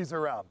Shelbys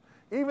around.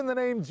 Even the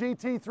name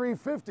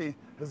GT350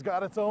 has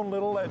got its own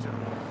little legend.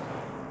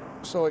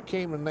 So it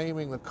came to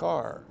naming the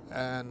car,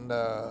 and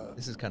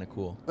this is kind of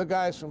cool. The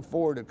guys from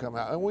Ford had come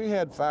out, and we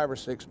had 5 or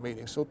 6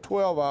 meetings. So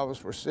 12 of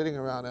us were sitting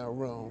around in a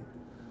room,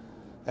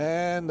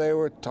 and they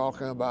were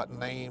talking about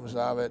names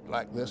of it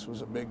like this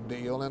was a big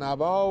deal. And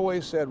I've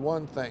always said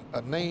one thing: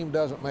 a name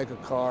doesn't make a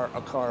car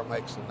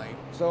makes a name.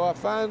 So I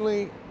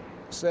finally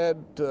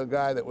said to a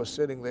guy that was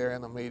sitting there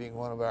in the meeting,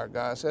 one of our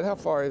guys, said, "How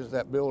far is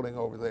that building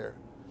over there?"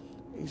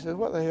 He said,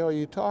 "What the hell are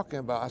you talking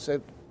about?" I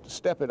said,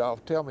 "Step it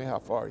off, tell me how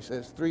far." He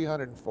says,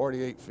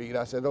 348 feet.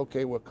 I said,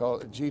 "Okay, we'll call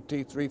it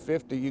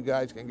GT350. You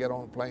guys can get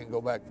on a plane and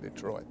go back to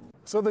Detroit."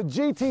 So the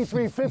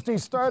GT350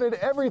 started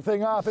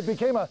everything off. It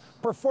became a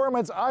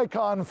performance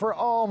icon for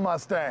all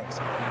Mustangs.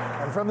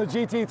 And from the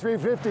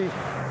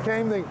GT350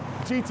 came the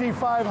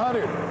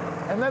GT500,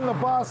 and then the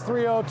Boss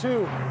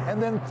 302,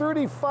 and then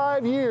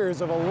 35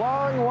 years of a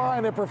long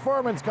line of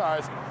performance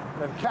cars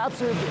that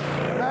captured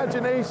the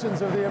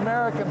imaginations of the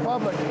American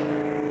public,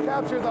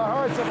 captured the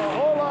hearts of a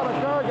whole lot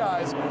of car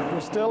guys who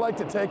still like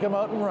to take them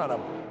out and run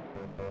them.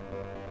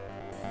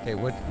 Okay,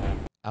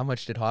 how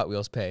much did Hot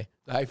Wheels pay?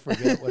 I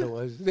forget what it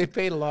was. They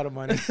paid a lot of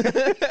money.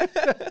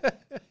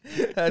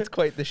 That's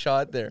quite the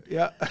shot there.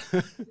 Yeah.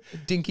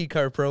 Dinky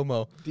car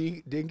promo.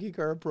 Dinky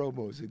car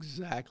promos,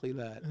 exactly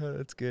that. Oh,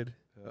 that's good.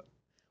 Yeah.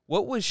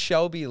 What was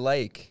Shelby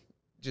like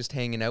just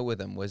hanging out with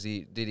him? Was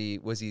he,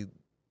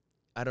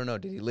 I don't know,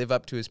 did he live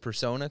up to his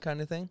persona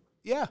kind of thing?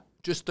 Yeah,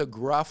 just a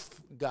gruff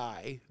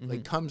guy,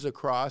 like comes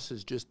across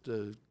as just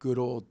a good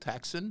old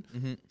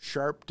Texan,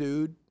 sharp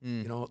dude,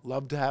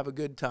 loved to have a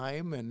good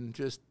time, and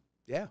just,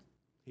 yeah,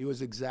 he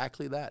was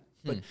exactly that.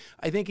 But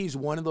I think he's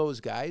one of those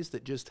guys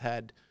that just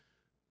had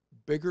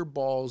bigger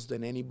balls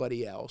than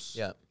anybody else,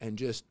 and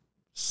just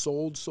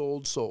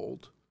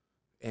sold,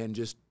 and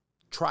just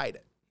tried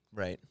it.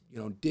 Right.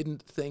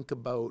 Didn't think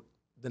about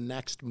the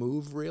next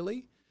move,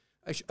 really.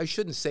 I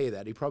shouldn't say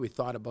that. He probably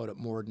thought about it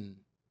more than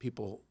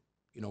people,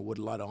 would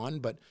let on,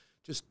 but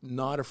just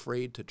not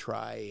afraid to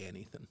try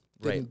anything.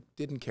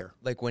 Didn't care.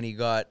 Like when he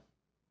got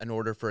an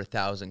order for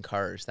 1,000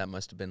 cars, that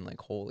must have been like,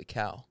 holy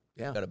cow.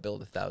 Yeah. Got to build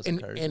 1,000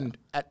 cars. And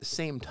at the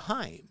same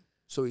time,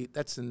 so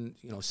that's in,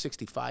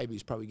 65,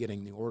 he's probably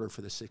getting the order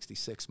for the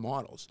 66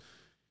 models.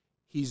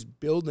 He's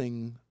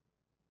building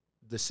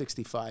the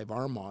 65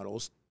 R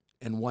models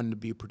and won the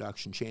B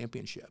production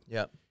championship.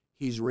 Yep.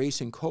 He's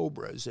racing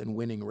Cobras and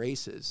winning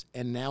races,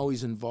 and now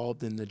he's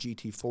involved in the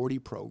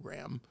GT40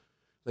 program.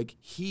 Like,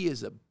 he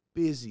is a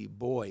busy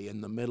boy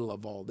in the middle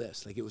of all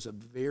this. Like, it was a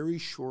very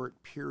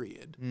short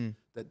period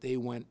that they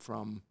went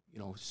from,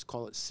 let's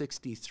call it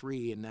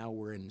 63, and now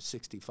we're in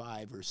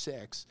 65 or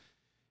 6,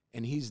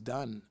 and he's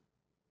done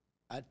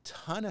a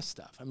ton of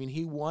stuff. I mean,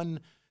 he won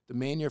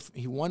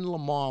he won Le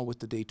Mans with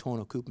the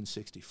Daytona Coupe in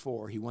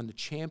 64. He won the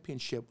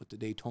championship with the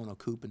Daytona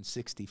Coupe in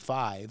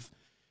 65,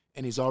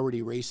 and he's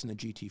already racing the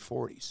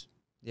GT40s.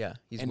 Yeah,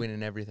 he's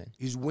winning everything.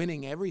 He's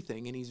winning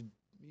everything, and he's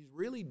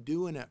really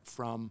doing it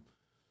from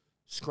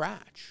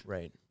scratch.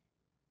 Right.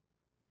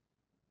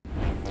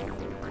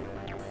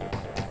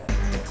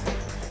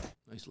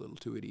 Nice little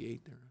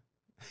 288 there.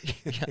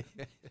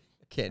 Yeah.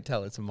 Can't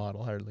tell it's a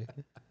model hardly.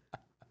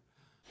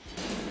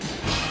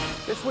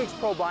 This week's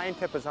Pro Buying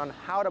Tip is on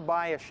how to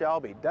buy a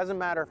Shelby. Doesn't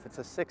matter if it's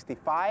a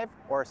 65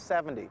 or a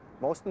 70.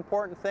 Most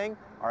important thing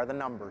are the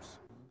numbers.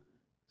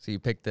 So you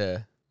picked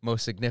the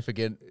most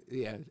significant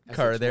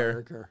car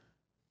there. Car.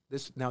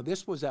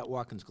 This was at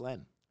Watkins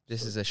Glen.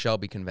 This is a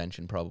Shelby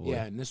Convention, probably.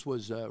 Yeah, and this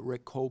was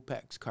Rick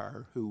Kopech's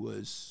car, who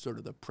was sort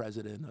of the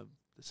president of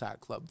the SAC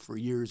Club for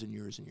years and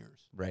years and years.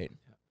 Right.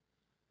 Yeah.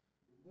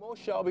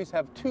 Most Shelbys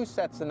have two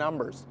sets of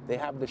numbers. They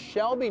have the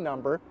Shelby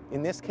number,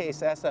 in this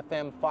case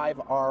SFM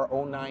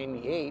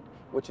 5R098,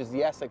 which is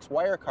the Essex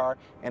wire car,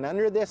 and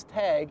under this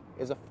tag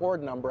is a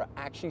Ford number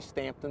actually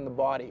stamped in the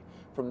body.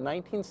 From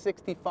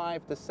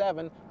 1965 to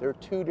 7, there are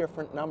two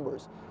different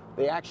numbers.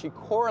 They actually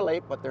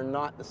correlate, but they're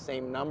not the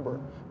same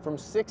number. From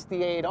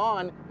 68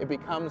 on, it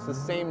becomes the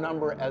same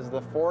number as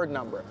the Ford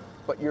number.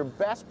 But your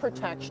best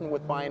protection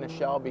with buying a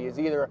Shelby is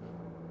either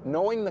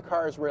knowing the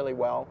cars really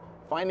well,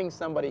 finding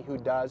somebody who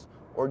does,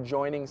 or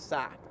joining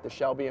SAC, the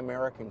Shelby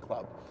American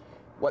Club.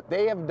 What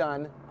they have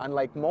done,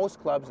 unlike most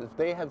clubs, is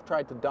they have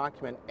tried to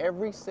document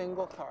every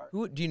single car.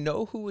 Do you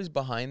know who was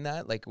behind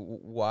that? Like,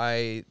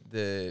 why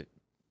the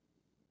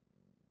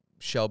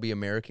Shelby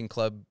American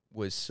Club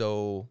was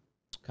so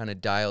kind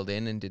of dialed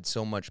in and did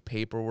so much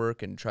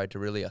paperwork and tried to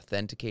really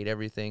authenticate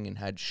everything and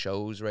had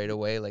shows right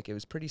away? Like, it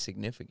was pretty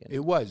significant.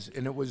 It was,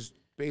 and it was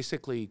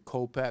basically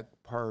Kopech,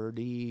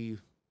 Pardee,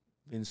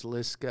 Vince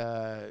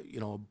Liska,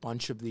 a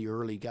bunch of the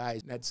early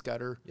guys, Ned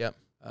Scudder, yep,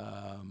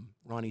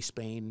 Ronnie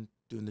Spain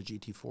doing the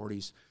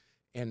GT40s,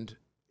 and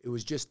it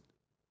was just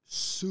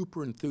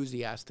super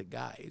enthusiastic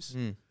guys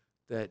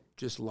that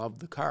just loved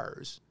the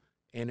cars,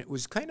 and it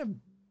was kind of,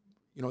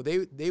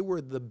 they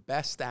were the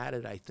best at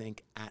it, I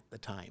think, at the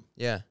time.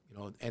 Yeah,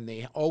 and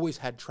they always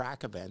had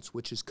track events,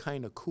 which is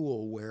kind of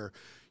cool, where,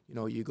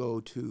 you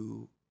go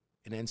to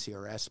an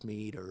NCRS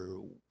meet or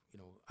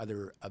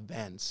other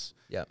events.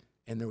 Yeah.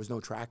 And there was no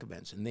track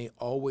events, and they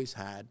always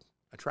had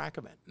a track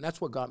event. And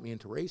that's what got me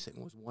into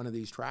racing, was one of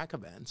these track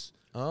events.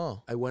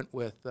 Oh. I went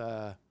with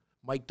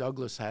Mike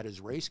Douglas had his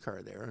race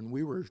car there, and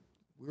we were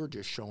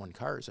just showing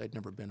cars. I'd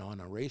never been on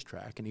a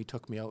racetrack, and he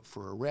took me out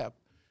for a rip,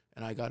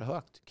 and I got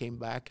hooked. Came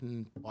back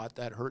and bought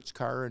that Hertz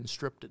car and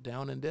stripped it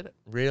down and did it.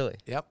 Really?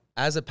 Yep.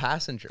 As a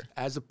passenger?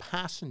 As a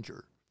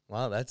passenger.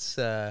 Wow, that's,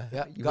 you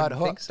got wouldn't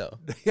hooked. think so.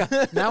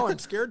 Yeah, now I'm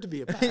scared to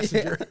be a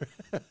passenger.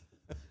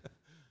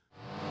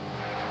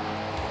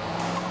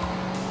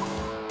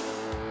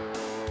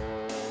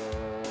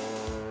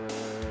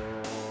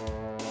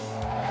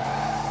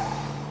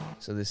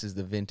 So this is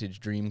the vintage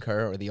dream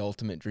car, or the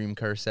ultimate dream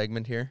car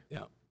segment here? Yeah.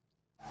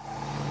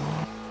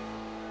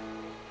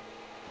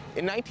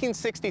 In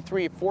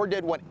 1963, Ford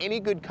did what any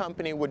good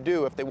company would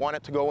do if they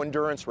wanted to go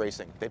endurance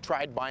racing. They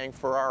tried buying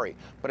Ferrari.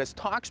 But as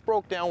talks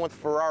broke down with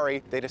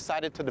Ferrari, they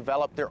decided to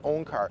develop their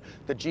own car,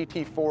 the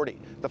GT40.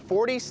 The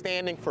 40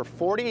 standing for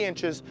 40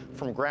 inches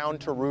from ground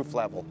to roof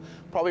level.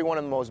 Probably one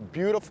of the most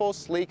beautiful,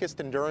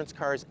 sleekest endurance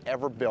cars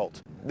ever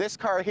built. This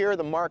car here,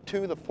 the Mark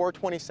II, the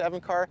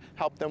 427 car,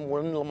 helped them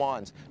win Le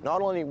Mans.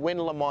 Not only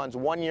win Le Mans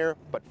 1 year,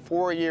 but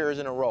 4 years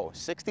in a row.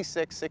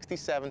 66,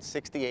 67,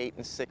 68,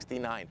 and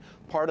 69.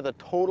 Part of the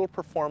total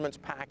performance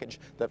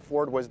package that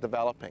Ford was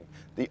developing.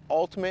 The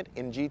ultimate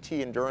in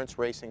GT endurance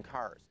racing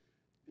cars.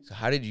 So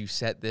how did you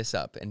set this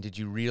up? And did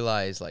you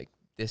realize, like,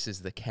 this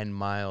is the Ken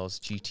Miles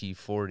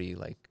GT40,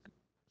 like,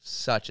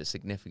 such a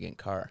significant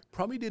car?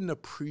 Probably didn't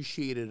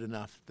appreciate it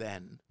enough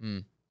then.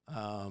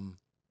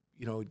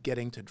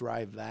 Getting to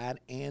drive that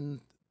and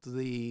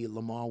the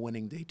Le Mans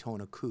winning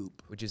Daytona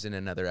Coupe. Which is in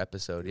another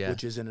episode, yeah.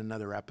 Which is in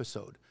another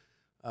episode.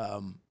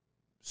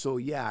 So,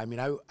 yeah, I mean,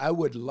 I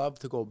would love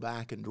to go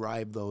back and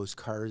drive those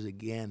cars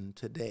again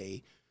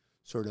today,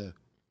 sort of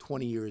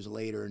 20 years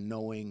later,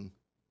 knowing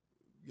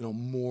you know,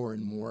 more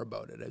and more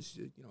about it as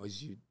you know,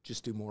 as you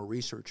just do more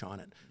research on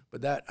it.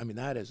 But that, I mean,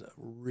 that is a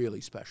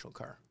really special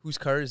car. Whose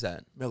car is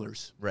that?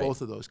 Miller's. Right.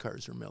 Both of those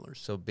cars are Miller's.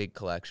 So big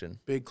collection.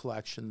 Big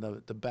collection.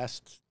 The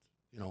best,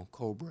 you know,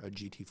 Cobra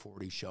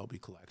GT40 Shelby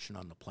collection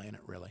on the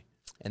planet, really.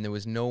 And there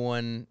was no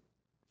one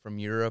from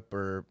Europe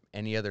or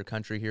any other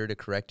country here to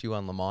correct you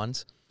on Le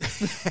Mans?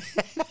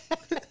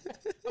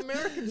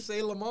 Americans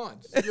say Le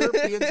Mans.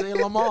 Europeans say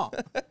Le Mans.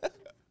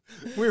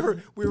 We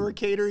were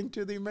catering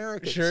to the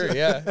Americans. Sure,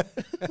 yeah.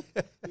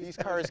 These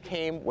cars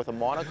came with a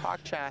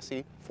monocoque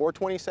chassis,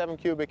 427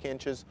 cubic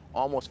inches,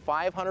 almost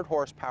 500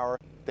 horsepower.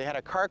 They had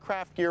a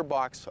Carcraft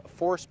gearbox,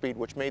 4-speed,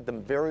 which made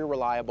them very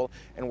reliable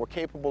and were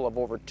capable of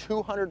over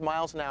 200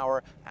 miles an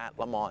hour at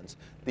Le Mans,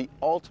 the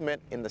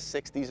ultimate in the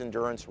 60s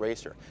endurance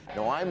racer.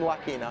 Now, I'm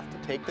lucky enough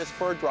to take this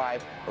for a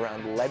drive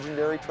around the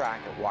legendary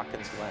track at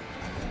Watkins Glen.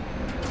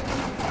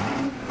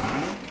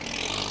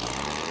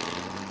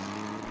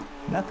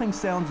 Nothing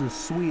sounds as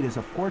sweet as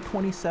a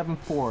 427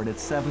 Ford at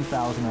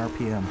 7,000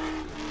 RPM.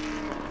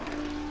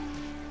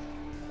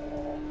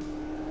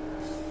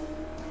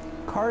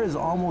 Car is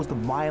almost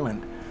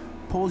violent,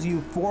 pulls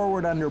you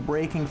forward under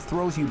braking,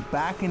 throws you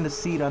back into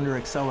seat under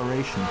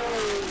acceleration.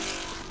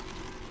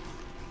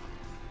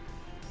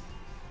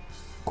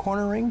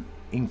 Cornering,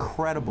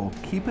 incredible.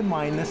 Keep in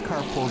mind this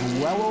car pulls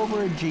well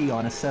over a G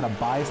on a set of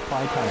bias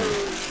ply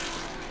tires.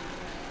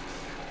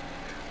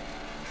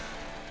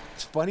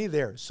 Funny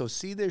there. So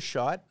see this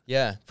shot?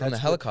 Yeah, from the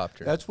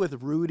helicopter. That's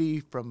with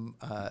Rudy from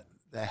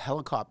the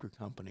helicopter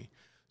company.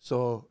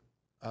 So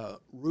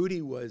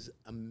Rudy was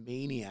a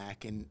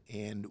maniac,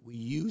 and we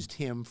used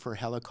him for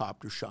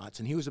helicopter shots,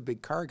 and he was a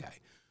big car guy.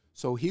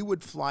 So he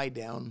would fly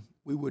down.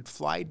 We would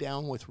fly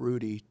down with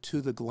Rudy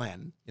to the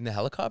Glen. In the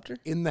helicopter?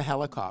 In the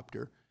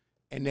helicopter.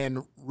 And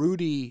then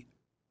Rudy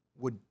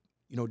would,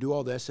 you know, do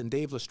all this, and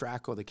Dave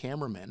Lestracco, the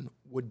cameraman,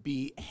 would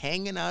be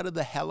hanging out of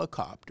the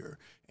helicopter.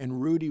 And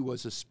Rudy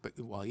was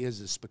he is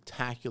a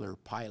spectacular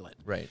pilot.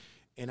 Right.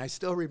 And I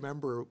still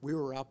remember we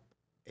were up,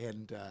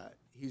 and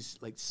he's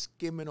like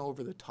skimming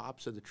over the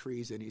tops of the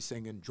trees, and he's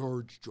singing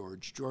George,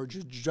 George,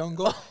 George's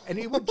Jungle. And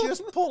he would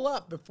just pull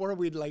up before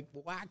we'd like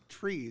whack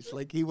trees.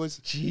 Like he was,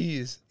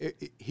 jeez,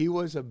 he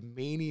was a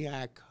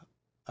maniac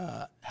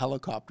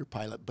helicopter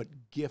pilot, but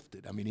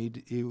gifted. I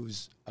mean, he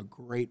was a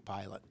great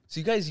pilot. So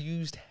you guys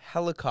used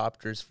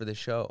helicopters for the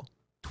show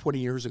 20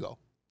 years ago.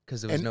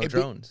 Because there was no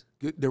drones.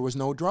 There was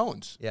no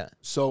drones. Yeah.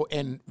 So,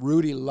 and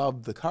Rudy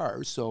loved the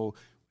cars, so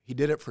he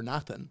did it for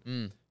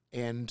nothing.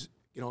 And,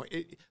 you know,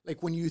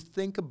 like when you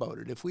think about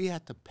it, if we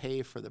had to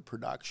pay for the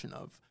production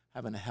of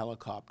having a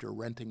helicopter,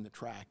 renting the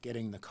track,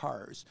 getting the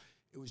cars,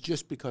 it was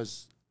just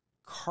because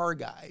car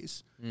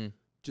guys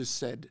just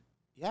said,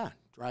 yeah,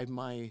 drive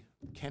my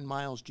Ken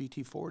Miles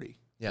GT40.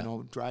 Yeah. You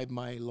know, drive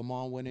my Le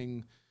Mans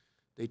winning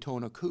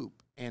Daytona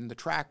Coupe. And the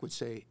track would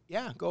say,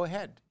 yeah, go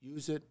ahead,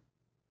 use it,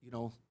 you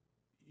know,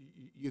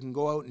 you can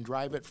go out and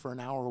drive it for an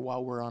hour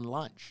while we're on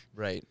lunch.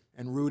 Right.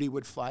 And Rudy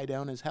would fly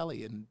down his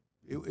heli, and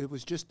it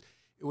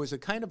was a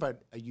kind of a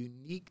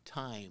unique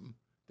time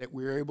that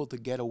we were able to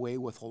get away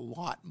with a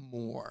lot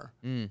more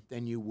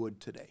than you would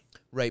today.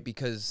 Right,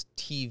 because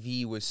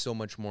TV was so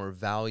much more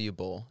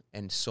valuable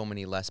and so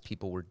many less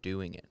people were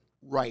doing it.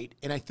 Right,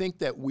 and I think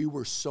that we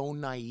were so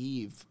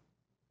naive.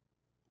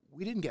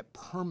 We didn't get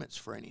permits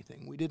for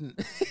anything. We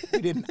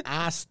didn't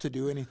ask to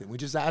do anything. We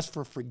just asked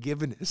for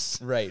forgiveness.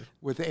 Right.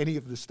 With any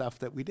of the stuff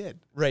that we did.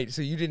 Right.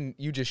 So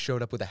you just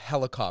showed up with a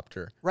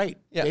helicopter. Right.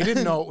 Yeah. They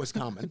didn't know it was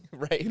coming.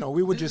 Right. You know,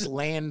 we would just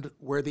land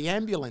where the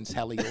ambulance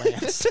heli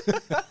lands.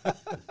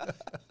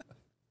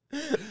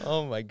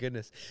 Oh my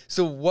goodness.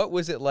 So what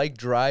was it like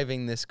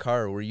driving this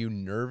car? Were you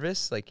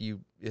nervous? Like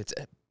it's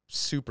a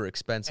super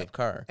expensive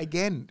car.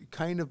 Again,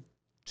 kind of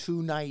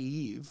too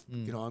naive.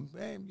 You know,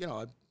 I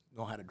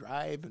know how to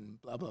drive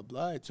and blah, blah,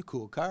 blah. It's a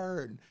cool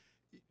car. And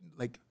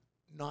like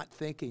not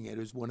thinking it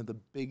is one of the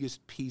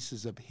biggest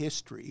pieces of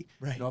history.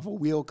 Right. You know, if a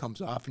wheel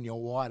comes off and you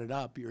wad it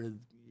up, you're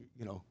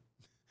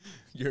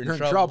in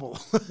trouble.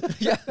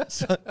 Yeah.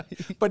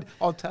 But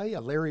I'll tell you,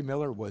 Larry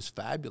Miller was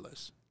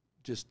fabulous.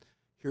 Just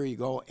here you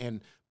go.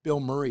 And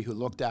Bill Murray, who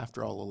looked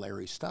after all of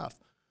Larry's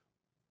stuff,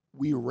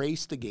 we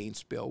raced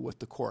against Bill with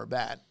the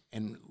Corvette,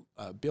 and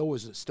Bill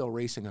was still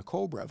racing a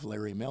Cobra of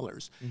Larry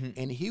Miller's,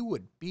 and he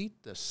would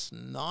beat the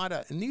snot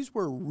out, and these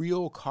were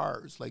real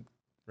cars, like,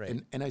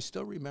 right. And I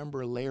still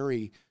remember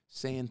Larry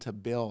saying to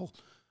Bill,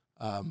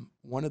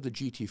 one of the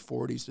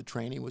GT40s, the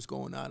training was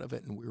going out of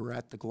it, and we were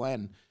at the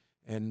Glen,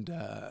 and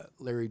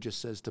Larry just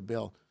says to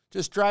Bill,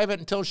 just drive it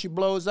until she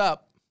blows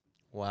up.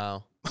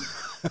 Wow.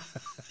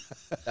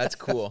 That's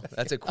cool.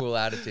 That's a cool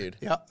attitude.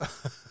 Yeah.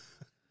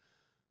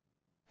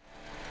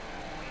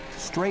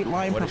 Straight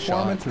line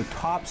performance or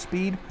top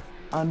speed,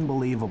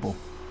 unbelievable.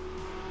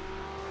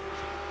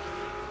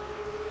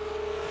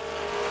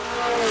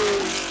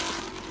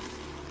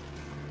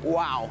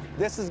 Wow,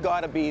 this has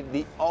got to be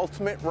the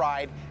ultimate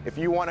ride if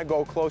you want to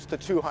go close to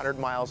 200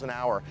 miles an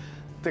hour.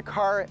 The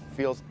car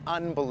feels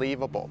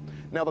unbelievable.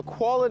 Now the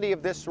quality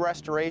of this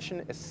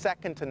restoration is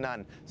second to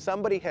none.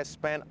 Somebody has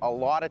spent a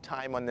lot of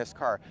time on this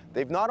car.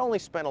 They've not only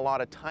spent a lot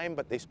of time,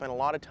 but they spent a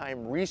lot of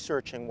time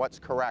researching what's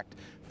correct.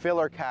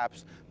 Filler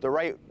caps, the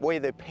right way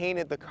they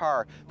painted the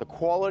car, the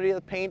quality of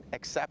the paint,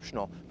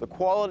 exceptional. The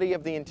quality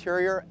of the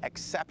interior,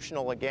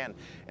 exceptional again.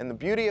 And the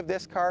beauty of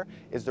this car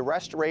is the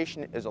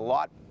restoration is a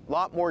lot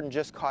more than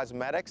just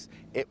cosmetics.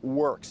 It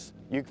works.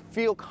 You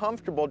feel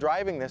comfortable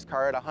driving this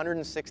car at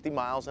 160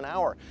 miles an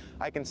hour.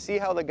 I can see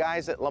how the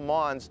guys at Le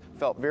Mans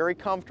felt very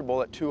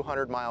comfortable at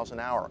 200 miles an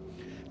hour.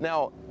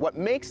 Now, what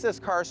makes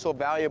this car so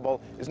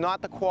valuable is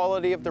not the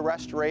quality of the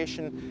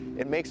restoration,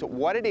 it makes it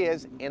what it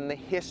is in the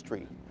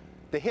history.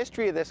 The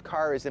history of this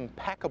car is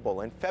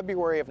impeccable. In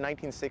February of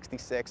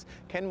 1966,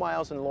 Ken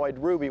Miles and Lloyd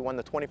Ruby won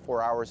the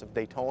 24 Hours of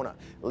Daytona.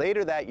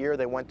 Later that year,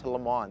 they went to Le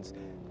Mans.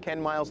 Ken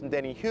Miles and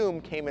Denny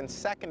Hume came in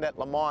second at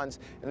Le Mans,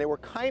 and they were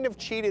kind of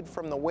cheated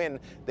from the win.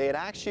 They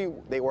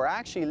were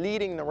actually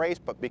leading the race,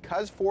 but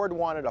because Ford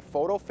wanted a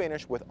photo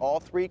finish with all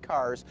three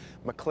cars,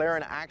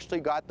 McLaren actually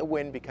got the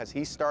win because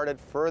he started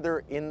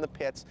further in the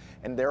pits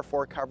and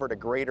therefore covered a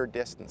greater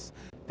distance.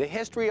 The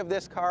history of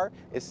this car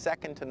is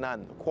second to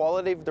none. The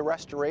quality of the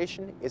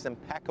restoration is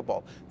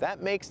impeccable.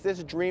 That makes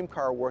this dream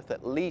car worth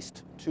at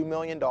least $2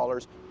 million,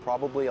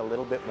 probably a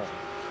little bit more.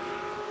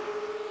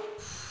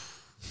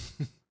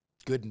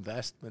 Good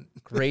investment.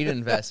 Great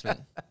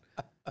investment.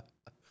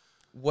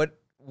 What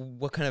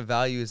kind of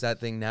value is that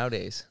thing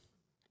nowadays?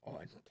 Oh,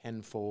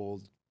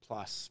 tenfold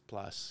plus.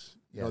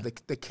 You know,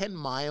 the Ken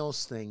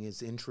Miles thing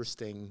is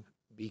interesting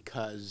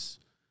because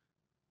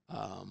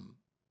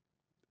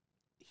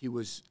he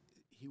was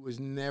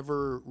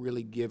never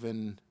really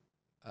given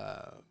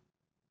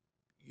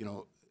you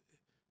know,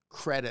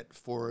 credit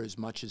for as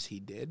much as he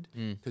did,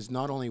 because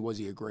not only was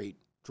he a great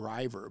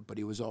driver, but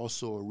he was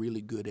also a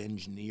really good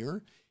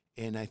engineer.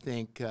 And I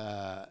think, you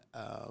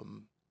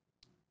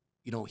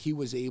know, he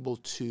was able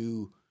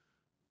to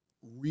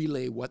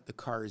relay what the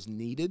cars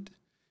needed.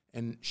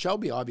 And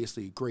Shelby,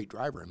 obviously, a great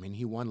driver. I mean,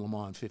 he won Le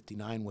Mans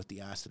 '59 with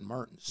the Aston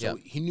Martin. So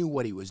he knew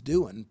what he was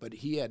doing, but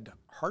he had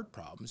heart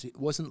problems. It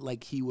wasn't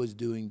like he was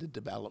doing the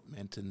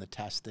development and the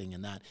testing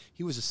and that.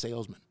 He was a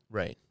salesman.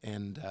 Right.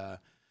 And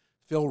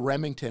Phil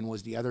Remington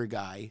was the other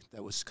guy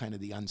that was kind of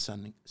the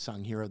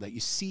unsung hero that you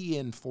see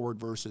in Ford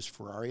versus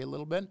Ferrari a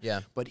little bit. Yeah.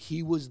 But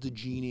he was the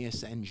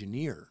genius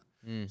engineer.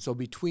 So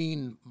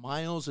between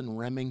Miles and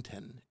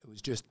Remington, it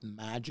was just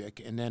magic.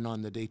 And then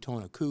on the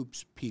Daytona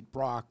Coupes, Pete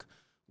Brock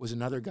was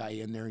another guy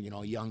in there, you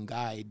know, a young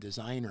guy,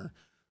 designer,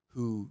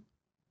 who,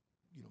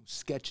 you know,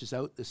 sketches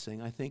out this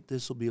thing. I think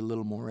this will be a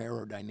little more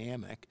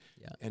aerodynamic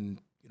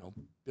and, you know,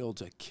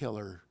 builds a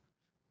killer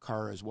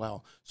car as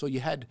well. So you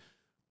had,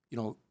 you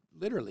know,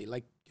 literally,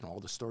 like, you know,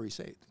 all the stories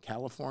say,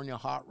 California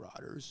hot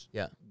rodders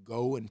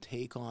go and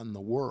take on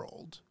the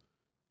world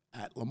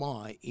at Le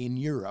Mans in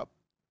Europe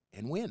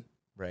and win.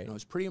 Right. You know,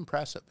 it's pretty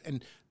impressive.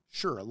 And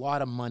sure, a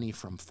lot of money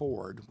from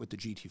Ford with the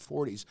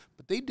GT40s,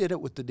 but they did it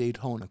with the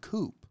Daytona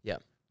Coupe. Yeah.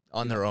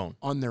 On their own.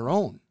 On their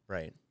own.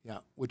 Right. Yeah,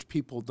 which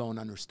people don't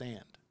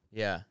understand.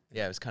 Yeah.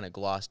 Yeah, it was kind of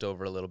glossed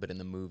over a little bit in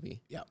the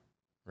movie. Yeah.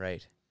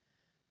 Right.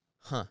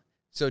 Huh.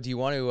 So do you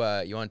want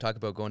to talk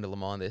about going to Le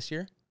Mans this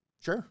year?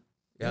 Sure.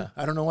 Yeah.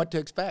 I don't know what to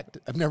expect.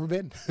 I've never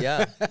been.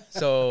 Yeah.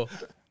 So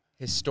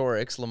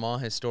Historics, Le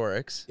Mans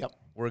Historics. Yep.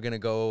 We're going to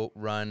go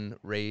run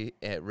race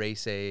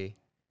a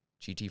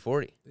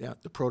GT40. Yeah,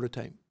 the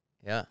prototype.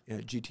 Yeah.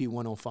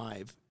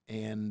 GT105.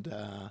 And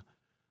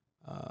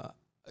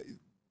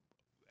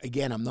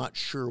again, I'm not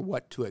sure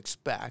what to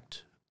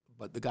expect,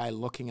 but the guy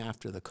looking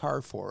after the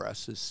car for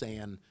us is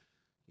saying,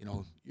 you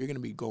know, you're going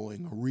to be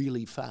going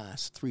really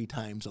fast 3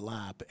 times a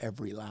lap,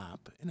 every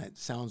lap. And it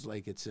sounds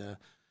like it's a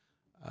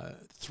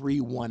 3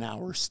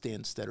 1-hour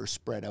stints that are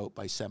spread out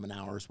by 7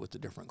 hours with the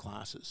different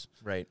classes.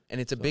 Right. And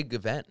it's a big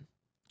event.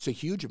 It's a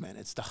huge event.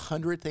 It's the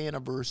 100th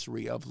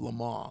anniversary of Le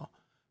Mans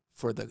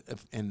for the,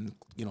 and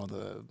you know,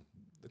 the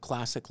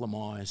classic Le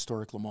Mans,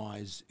 historic Le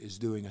Mans is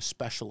doing a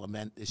special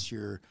event this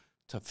year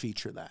to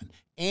feature that.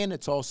 And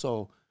it's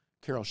also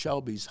Carol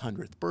Shelby's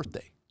 100th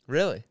birthday.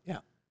 Really? Yeah.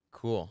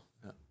 Cool.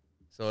 Yeah.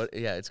 So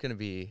yeah, it's going to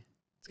be,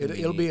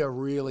 it'll be a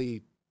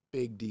really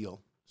big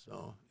deal.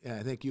 So yeah,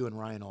 I think you and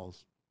Ryan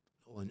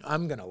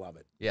I'm going to love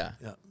it. Yeah.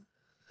 Yeah.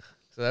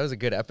 So that was a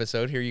good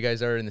episode. Here you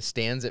guys are in the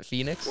stands at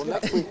Phoenix. Well,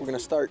 next week we're going to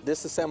start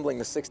disassembling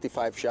the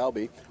 65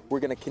 Shelby.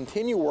 We're going to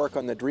continue work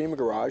on the Dream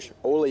Garage.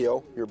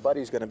 Olio, your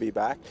buddy's going to be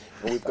back.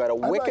 And we've got a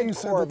wicked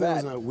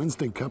Corvette. There's a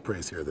Winston Cup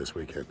race here this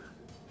weekend.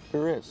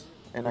 There is.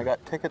 And I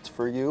got tickets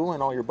for you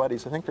and all your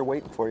buddies. I think they're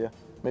waiting for you.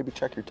 Maybe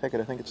check your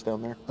ticket. I think it's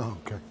down there. Oh,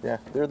 okay. Yeah,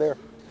 they're there.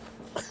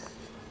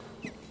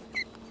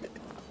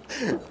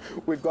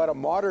 We've got a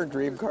modern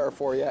dream car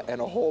for you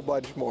and a whole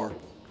bunch more.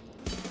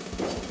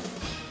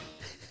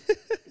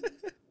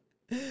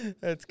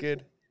 That's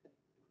good.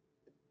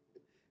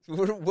 So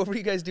what were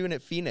you guys doing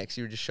at Phoenix?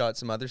 You just shot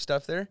some other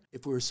stuff there?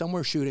 If we were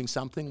somewhere shooting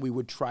something, we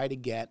would try to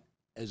get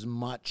as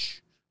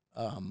much,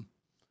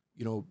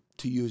 you know,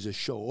 to use as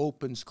show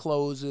opens,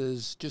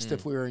 closes, just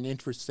if we were an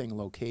interesting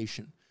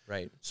location.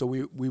 Right. So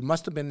we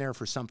must have been there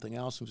for something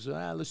else. And we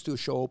said, let's do a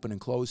show open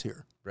and close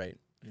here. Right.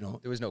 You know,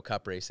 There was no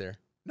cup race there.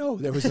 no,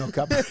 there was no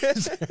cup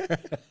race.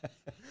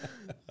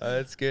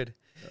 That's good.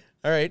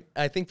 All right.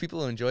 I think people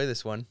will enjoy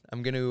this one.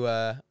 I'm going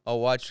to, I'll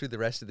watch through the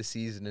rest of the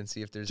season and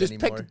see if there's Just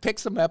any more. pick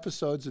some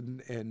episodes,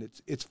 and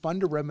it's fun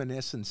to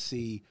reminisce and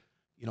see,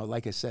 you know,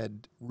 like I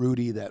said,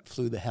 Rudy that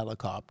flew the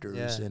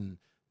helicopters, Yeah. and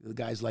the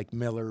guys like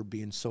Miller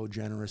being so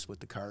generous with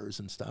the cars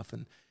and stuff.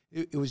 And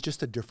it was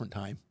just a different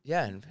time.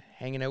 Yeah, and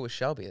hanging out with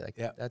Shelby. Like,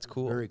 Yeah, that's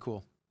cool. Very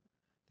cool.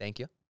 Thank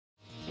you.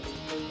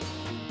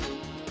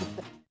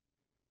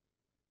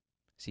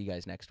 See you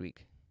guys next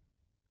week.